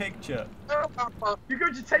take you a picture? You're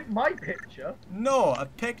going to take my picture? No, a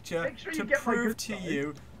picture Make sure you to get my prove good to side.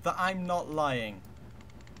 you that I'm not lying.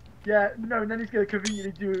 Yeah, no, and then he's going to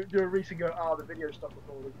conveniently do a race and go, the video stopped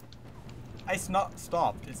recording. It's not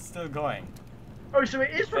stopped. It's still going. Oh, so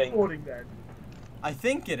it is Think. recording then? I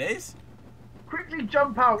think it is. Quickly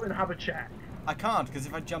jump out and have a check. I can't, because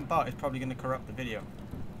if I jump out, it's probably going to corrupt the video.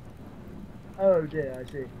 Oh dear,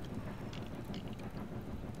 I see.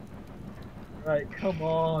 Right, come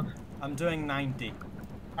on. I'm doing 90.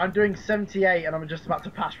 I'm doing 78 and I'm just about to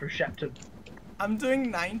pass through Shepton. I'm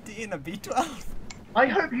doing 90 in a B12. I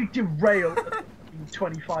hope you derail at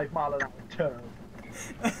 25 mile an hour turn.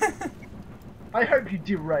 I hope you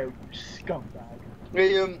derail, you scumbag.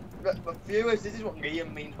 Viewers, this is what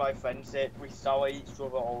Liam means by friendship. We sour each other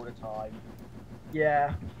all the time.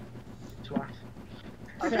 Yeah. Twat.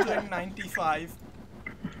 I'm doing 95.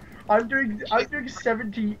 I'm doing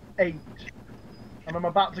 78. And I'm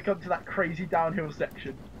about to come to that crazy downhill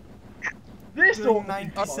section. This Doing ought to be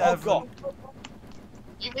 97. fun.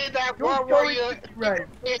 You did that You're one where going you to derail.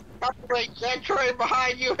 that train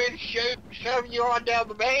behind you and shove you on down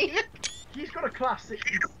the main. He's got a class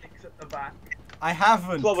 66 at the back. I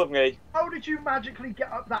haven't. Probably. How did you magically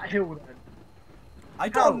get up that hill then? I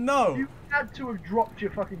How? don't know. You had to have dropped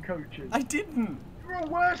your fucking coaches. I didn't. You're a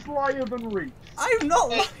worse liar than Reese. I'm not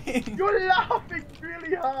lying. You're laughing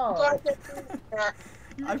really hard.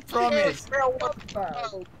 I promise.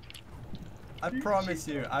 Bad. I promise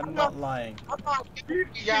you, I'm not lying. You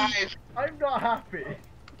guys. I'm not happy.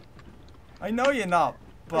 I know you're not,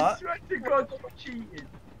 I but... swear to God, you cheated.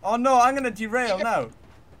 Oh no, I'm gonna derail now.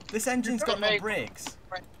 This engine's got no brakes.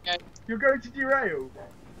 You're going to derail.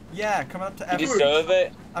 Yeah, coming up to You F. deserve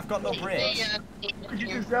it. I've got no brakes. You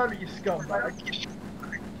deserve it, you scumbag.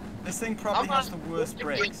 This thing probably has the worst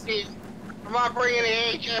brakes. I'm not bringing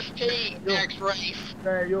the HST next race.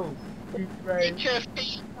 Derail. Derail.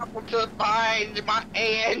 HST coupled to behind my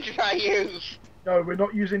engine I use. No, we're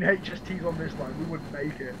not using HSTs on this line. We wouldn't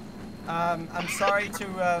make it. I'm sorry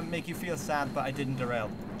to make you feel sad, but I didn't derail.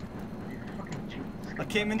 You fucking cheat. I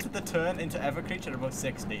came into the turn into Evercreech at about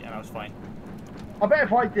 60, and I was fine. I bet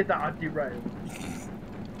if I did that, I'd derail.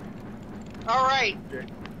 Alright.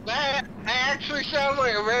 That actually sounds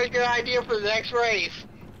like a very good idea for the next race.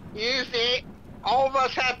 Use it. All of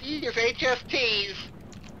us have to use HSTs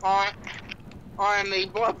on the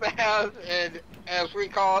bloodbath and, as we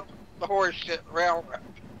call it, the horse shit railroad.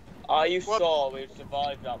 Are you sure we'd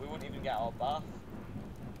survive that? We wouldn't even get our bath.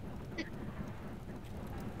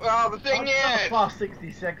 Well, the thing I've got a is, class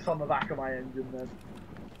 66 on the back of my engine then.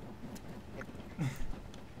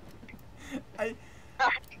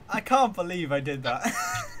 I can't believe I did that.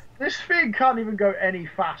 This thing can't even go any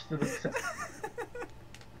faster than 7.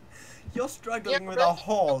 You're struggling with a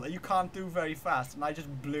haul that you can't do very fast, and I just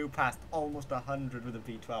blew past almost 100 with a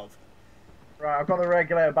V12. Right, I've got the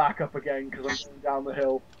regulator back up again because I'm going down the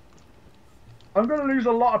hill. I'm going to lose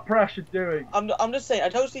a lot of pressure doing. I'm just saying, I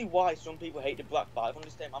don't see why some people hate the black bike. I'm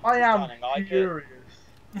just saying, I'm I am understanding, I like it.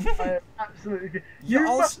 furious. I am absolutely. You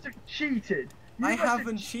You're must have cheated. You I must have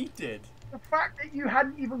haven't cheated. The fact that you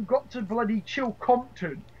hadn't even got to bloody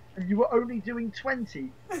Chilcompton and you were only doing 20.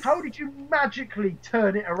 How did you magically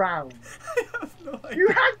turn it around? I have no idea. You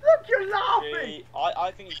had look, you're laughing.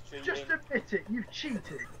 I think he's cheating. Just admit it. You've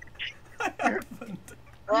cheated. I haven't.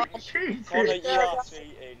 You cheated. Connor, you are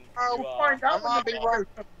cheating. We'll You are. find out I'm when not the being video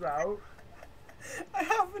comes out. I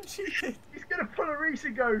haven't cheated. He's gonna pull a Reese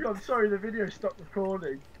and go, I'm sorry, the video stopped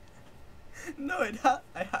recording. No,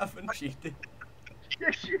 I haven't cheated.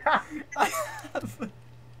 Yes, you have. I haven't.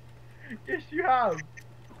 Yes, you have.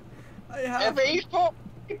 I if haven't. he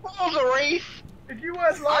pulls a race, If you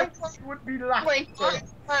weren't laughing, you wouldn't be laughing.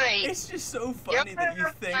 funny. It's just so funny that you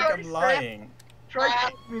think Yeah. I'm lying. Try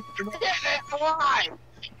to me alive.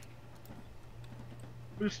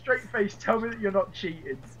 with a straight face. Tell me that you're not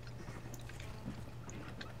cheating.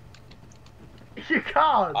 You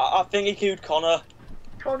can't. I think he killed Connor.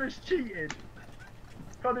 Connor's cheated.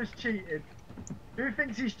 Connor's cheated. Who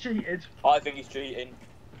thinks he's cheated? I think he's cheating.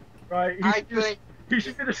 Right, he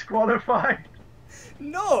should be disqualified.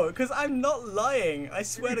 No, because I'm not lying. I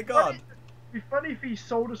swear to God. It'd be funny if he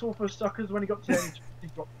sold us all for suckers when he got to age. He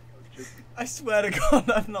got the coaches. I swear to God,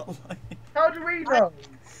 I'm not lying. How do we know?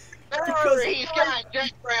 Because- He's got a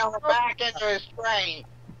jet rail on the back end of his train.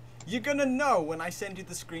 You're gonna know when I send you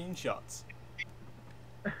the screenshots.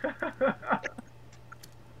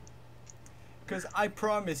 Because I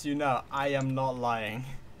promise you now, I am not lying.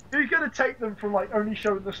 Who's gonna take them from like only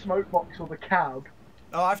showing the smoke box or the cab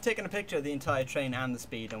Oh, I've taken a picture of the entire train and the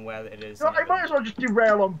speed and where it is. No, I might as well just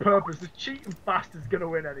derail on purpose. The cheating bastard's gonna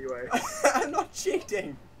win anyway. I'm not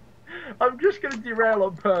cheating. I'm just gonna derail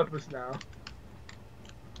on purpose now.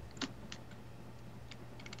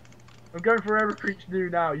 I'm going for Ever Creech New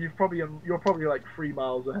now. You're probably like 3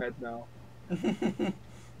 miles ahead now.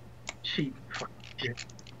 Cheap fucking shit.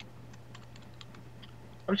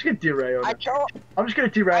 I'm just gonna derail. I'm just gonna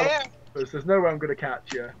derail on purpose. There's no way I'm gonna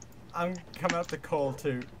catch you. I'm coming up the call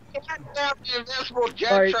too. The invisible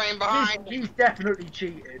jet train behind. He's definitely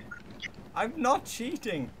cheated. I'm not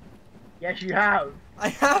cheating. Yes, you have. I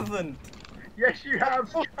haven't. Yes, you have.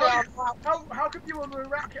 How come you were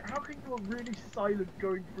really silent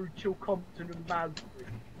going through Chilcompton and Mansbury?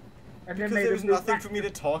 And then Because there was nothing for me to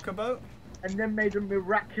talk about. And then made a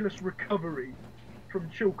miraculous recovery from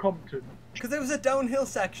Chilcompton. Because there was a downhill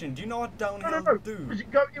section. Do you know what downhill do?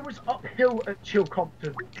 It was uphill at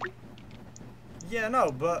Chilcompton. Yeah,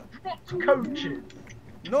 no, but... Not coaches.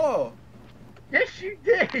 No. Yes, you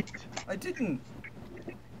did. I didn't.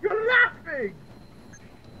 You're laughing.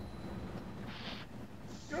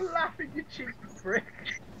 You're laughing, you cheap prick.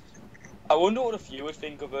 I wonder what the viewers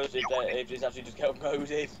think of us if this actually just get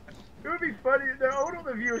uploaded. It would be funny. I wonder what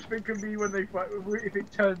the viewers think of me when if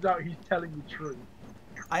it turns out he's telling the truth.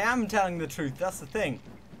 I am telling the truth. That's the thing.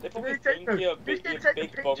 They probably think you're big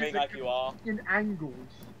bumming like you are. In angles.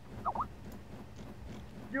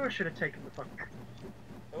 You should have taken the fucking. I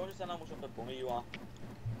don't understand how much of a bummer you are.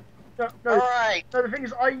 No. Alright. No, the thing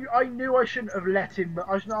is, I knew I shouldn't have let him.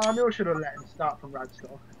 I knew I should have let him start from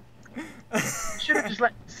Radstock. I should have just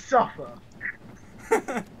let him suffer.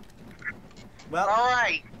 Well,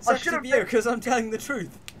 alright. Sucks to be you because I'm telling the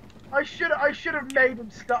truth. I should have made him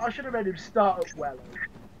start. I should have made him start at Wellow.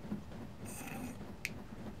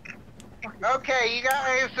 Okay, you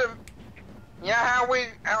guys have. Yeah, how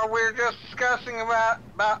we're just discussing about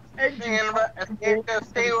seeing about if the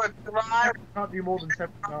steel would survive. Can't do more than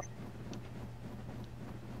 79.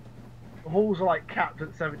 The halls are like capped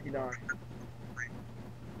at 79.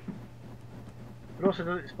 It also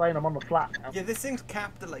doesn't explain I'm on the flat now. Yeah, this thing's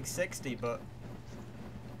capped at like 60, but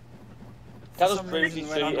That for was some crazy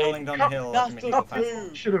reason when I'm rolling down the hill, That's automatically not go faster.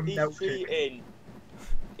 true. Should have He's melted. cheating.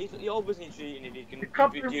 You're obviously cheating if you The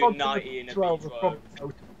can do 90 in a beach road.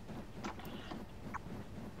 road.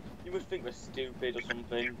 You must think we're stupid or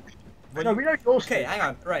something. When No, you- we know you're Okay,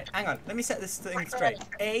 stupid. hang on. Let me set this thing straight.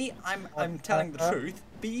 A, I'm telling the truth.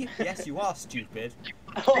 B, yes, you are stupid.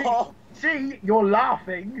 See, you're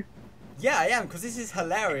laughing. Yeah, I am, because this is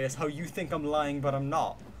hilarious how you think I'm lying, but I'm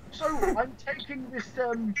not. So I'm taking this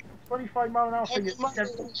 25-mile-an-hour thing at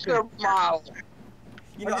 70. miles.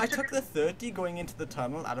 You know, I took the 30 going into the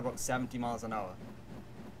tunnel at about 70 miles an hour.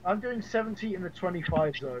 I'm doing 70 in the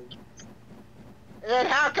 25 zone. And then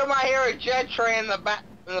how come I hear a jet train in the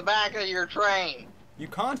back of your train? You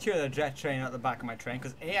can't hear the jet train at the back of my train,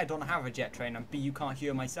 because A, I don't have a jet train, and B, you can't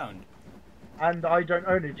hear my sound. And I don't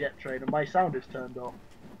own a jet train, and my sound is turned off.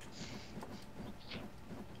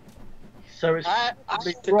 So it's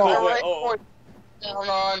wrong. Down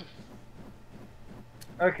on.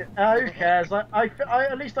 Okay, who cares?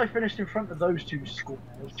 At least I finished in front of those two squares.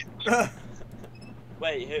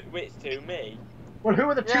 Wait, which two? Me? Well, who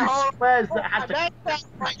are the two squares that had to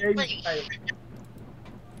Wait. fail?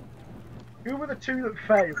 Who were the two that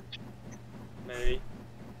failed? Me.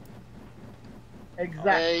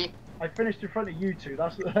 Exactly. Hey. I finished in front of you two.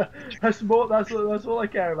 That's all I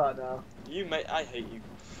care about now. You mate, I hate you.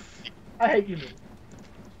 I hate you, mate.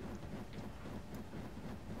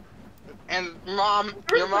 And your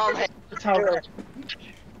mom hates The tower.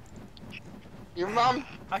 your mom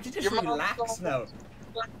I could just Your mom- relax now.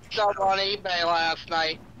 stuff on eBay last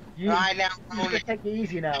night. You, I now you're own gonna it. take it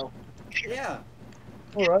easy now. Yeah.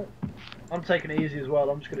 All right. I'm taking it easy as well.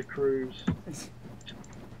 I'm just gonna cruise.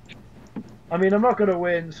 I mean, I'm not gonna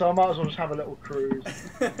win, so I might as well just have a little cruise.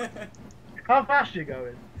 How fast are you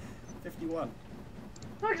going? 51.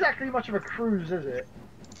 Not exactly much of a cruise, is it?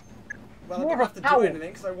 Well, More I of don't a have to power. do anything,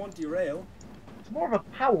 because I won't derail. It's more of a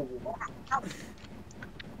power walk.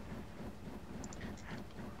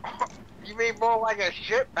 You mean more like a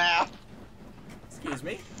shit bath? Excuse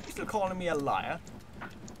me? You still calling me a liar?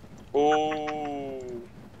 Oh.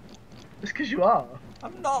 It's because you are.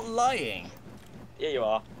 I'm not lying. Yeah, you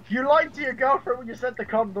are. You lied to your girlfriend when you said the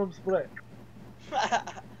condom split. Wait,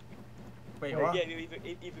 Wait, what? Yeah,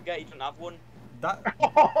 you forget you don't have one. That...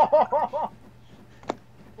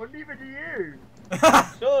 Well, neither do you.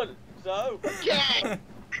 So, Yeah.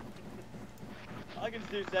 I can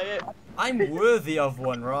still say it. I'm worthy of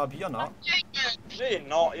one, Rob. You're not. No, you're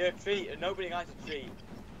not. You're a cheater. Nobody likes a cheat.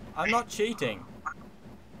 I'm not cheating.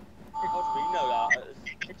 How do we know that?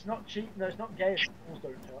 It's not cheap. No, it's not gay if balls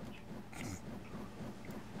don't touch.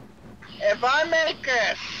 If I make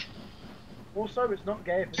this, Also, it's not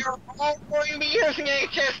gay if it's... you're all going to be using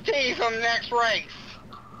HSTs on the next race.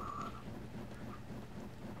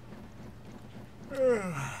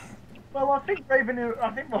 Well, I think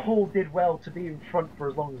the Hall did well to be in front for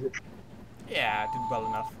as long as it... Yeah, I did well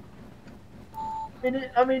enough.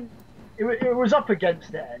 It was up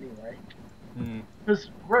against it anyway. Because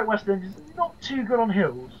Great Western is not too good on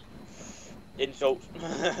hills. Insults.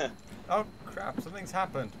 Oh crap, something's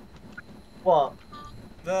happened. What?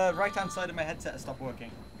 The right-hand side of my headset has stopped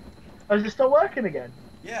working. Oh, is it still working again?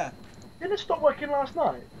 Yeah. Didn't it stop working last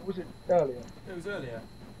night? Or was it earlier? It was earlier.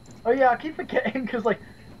 Oh yeah, I keep forgetting because like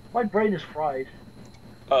my brain is fried.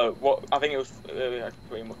 Oh, what? I think it was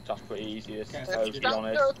pretty much that's pretty easy. To be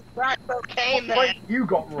honest. Okay, Like you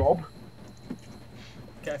got Rob.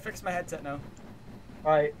 Okay, I fixed my headset now.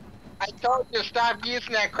 Right. I told you stop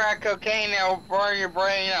using that crack cocaine. It'll burn your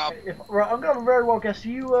brain up. Right, I'm gonna very well guess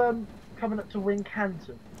you coming up to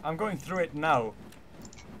Wincanton. I'm going through it now.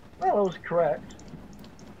 Well, that was correct.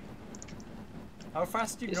 How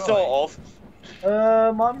fast are you going? Sort of.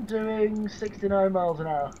 I'm doing 69 miles an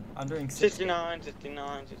hour. I'm doing 69.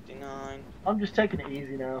 I'm just taking it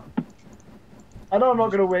easy now. I know I'm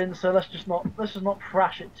not gonna win, so let's just not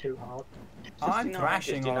crash it too hard. I'm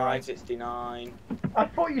crashing, alright. 69. I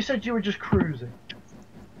thought you said you were just cruising.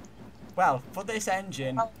 Well, for this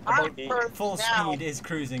engine, about full speed is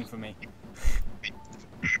cruising for me.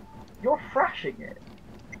 You're thrashing it.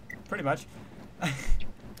 Pretty much.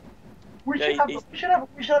 We should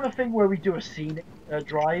have a thing where we do a scenic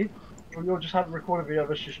drive. Or we'll just have a recorded video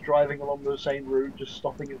of us just driving along the same route, just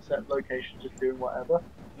stopping at certain locations, just doing whatever.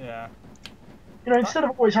 Yeah. You know, instead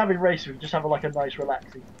of always having races, we just have like a nice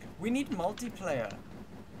relaxing. We need multiplayer.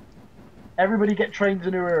 Everybody get trained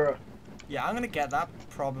to New Era. Yeah, I'm gonna get that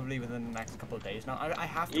probably within the next couple of days. Now I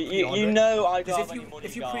have to You pre-order know I it. don't have Because any money,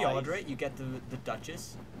 if you guys. pre-order it, you get the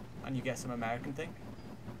Duchess, and you get some American thing.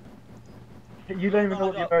 You don't even know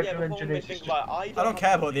what the American engine is. I don't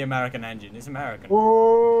care about the American engine. It's American.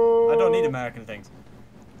 Whoa. I don't need American things.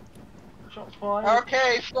 Shots fired.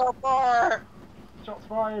 Okay, so far Shots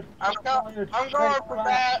fired. I'm going for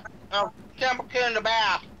that. Chemical in the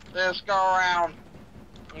bath. This go around.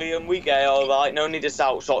 Liam, we gay, alright. No need to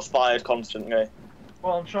shout shots fired constantly.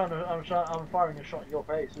 Well, I'm firing a shot in your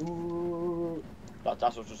face. Ooh.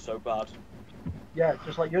 That's just so bad. Yeah,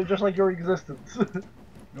 just like your existence.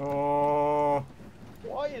 Oh.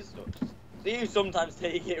 Why is you sometimes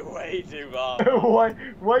take it way too far?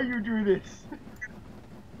 Why you do this?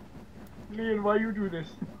 Liam, why you do this?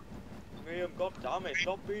 Liam, god damn it,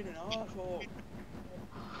 stop being an asshole.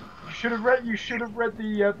 You should have read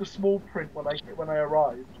the small print when I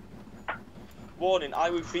arrived. Warning, I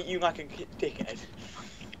will treat you like a dickhead.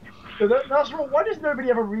 So that's wrong. Why does nobody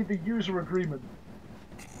ever read the user agreement?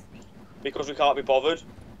 Because we can't be bothered.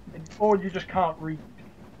 Or you just can't read.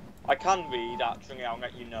 I can read, actually, I'll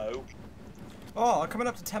let you know. Oh, I'm coming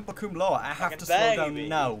up to Temple Cum Lower. I have to slow down read,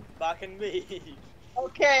 now. But I can read.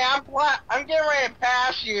 Okay, I'm getting ready to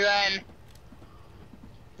pass you then.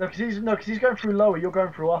 No, because he's going through lower. You're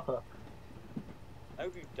going through upper. I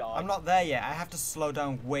hope you die. I'm not there yet. I have to slow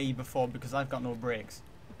down way before because I've got no brakes.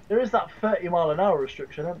 There is that 30-mile-an-hour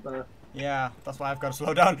restriction, isn't there? Yeah, that's why I've got to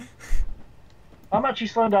slow down. I'm actually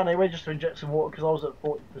slowing down anyway just to inject some water because I was at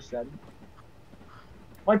 40%.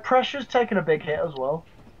 My pressure's taken a big hit as well.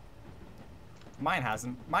 Mine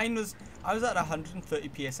hasn't. I was at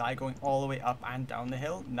 130 psi going all the way up and down the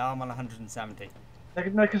hill. Now I'm on 170.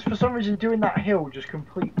 No, because for some reason doing that hill just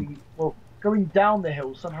completely, well, going down the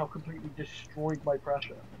hill somehow completely destroyed my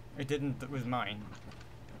pressure. It didn't with mine.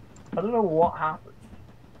 I don't know what happened.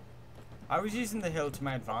 I was using the hill to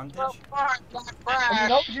my advantage. I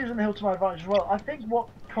was using the hill to my advantage as well. I think what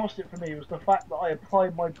cost it for me was the fact that I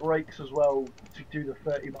applied my brakes as well to do the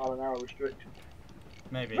 30-mile-an-hour restriction.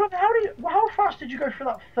 Maybe. But how fast did you go for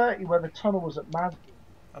that 30 where the tunnel was at Mazda?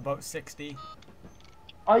 About 60.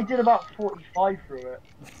 I did about 45 through it.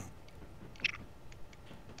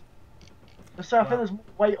 So I think there's more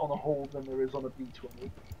weight on a Hall than there is on a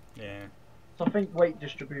B20. Yeah. So I think weight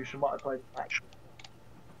distribution might have played a factor.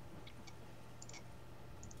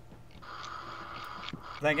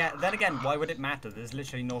 Then again, why would it matter? There's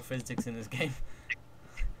literally no physics in this game.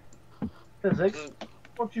 Physics?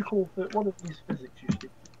 What do you call what are these physics you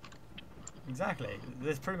speak? Exactly.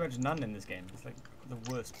 There's pretty much none in this game. It's like the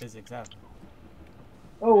worst physics ever.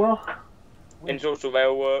 Oh well. Insults to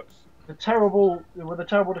RailWorks. With the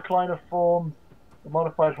terrible decline of form, the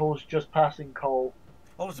modified Hall's just passing coal.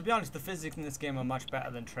 Although to be honest, the physics in this game are much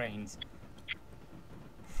better than trains.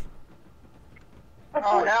 I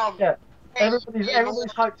Oh, hell. Yeah. Everybody's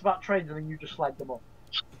hyped about trains and then you just slag them off.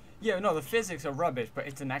 Yeah, no, the physics are rubbish, but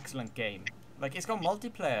it's an excellent game. Like, it's got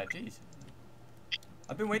multiplayer, jeez.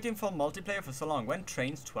 I've been waiting for multiplayer for so long. When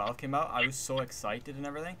Trains 12 came out, I was so excited and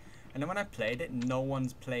everything. And then when I played it, no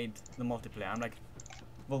one's played the multiplayer. I'm like,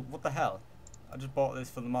 well, what the hell? I just bought this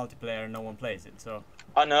for the multiplayer and no one plays it, so...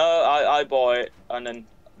 I know, I bought it, and then...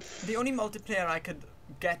 The only multiplayer I could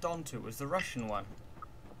get onto was the Russian one.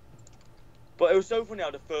 But it was so funny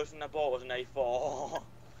how the first one I bought was an A4.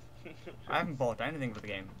 I haven't bought anything for the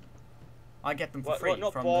game. I get them for Well, free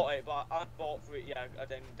not from bought it, but I bought free. Yeah, I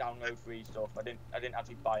didn't download free stuff. I didn't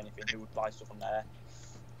actually buy anything. Who would buy stuff from there?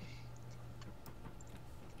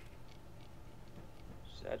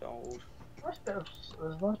 Said old. There's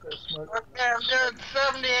a nice bit of smoke. I'm doing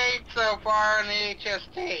 78 so far in the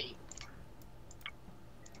HST.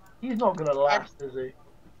 He's not gonna last, is he?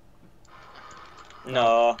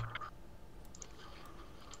 No.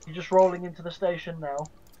 You're just rolling into the station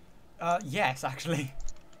now. Yes, actually.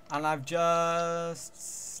 And I've just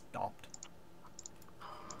stopped.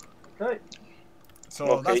 Okay. So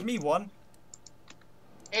Okay. that's me one.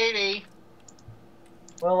 80.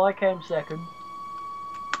 Well, I came second.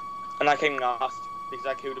 And I came last because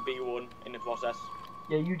I killed a B1 in the process.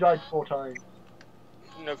 Yeah, you died 4 times.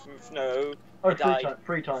 No, no. Oh, I died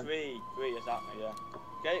 3 times. Three, exactly. Yeah.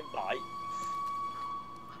 Okay, bye.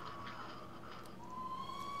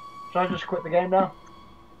 Should I just quit the game now?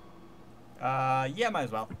 Yeah, might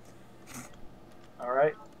as well.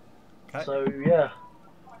 Alright. Okay. So, yeah.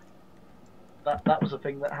 That was a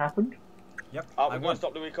thing that happened. Yep. Oh, I we're won. going to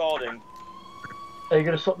stop the recording. Are you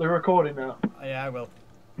going to stop the recording now? Yeah, I will.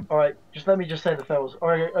 Alright, let me just say the farewells.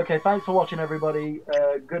 Alright, okay, thanks for watching, everybody.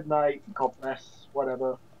 Good night, God bless,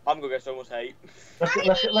 whatever. I'm going to get so much hate.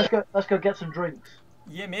 Let's go get some drinks.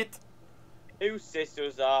 Yeah, mate. Whose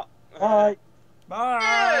sister's that? Bye.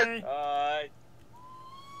 Bye. Bye.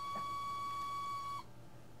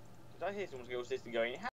 Did I hear someone's little sister going,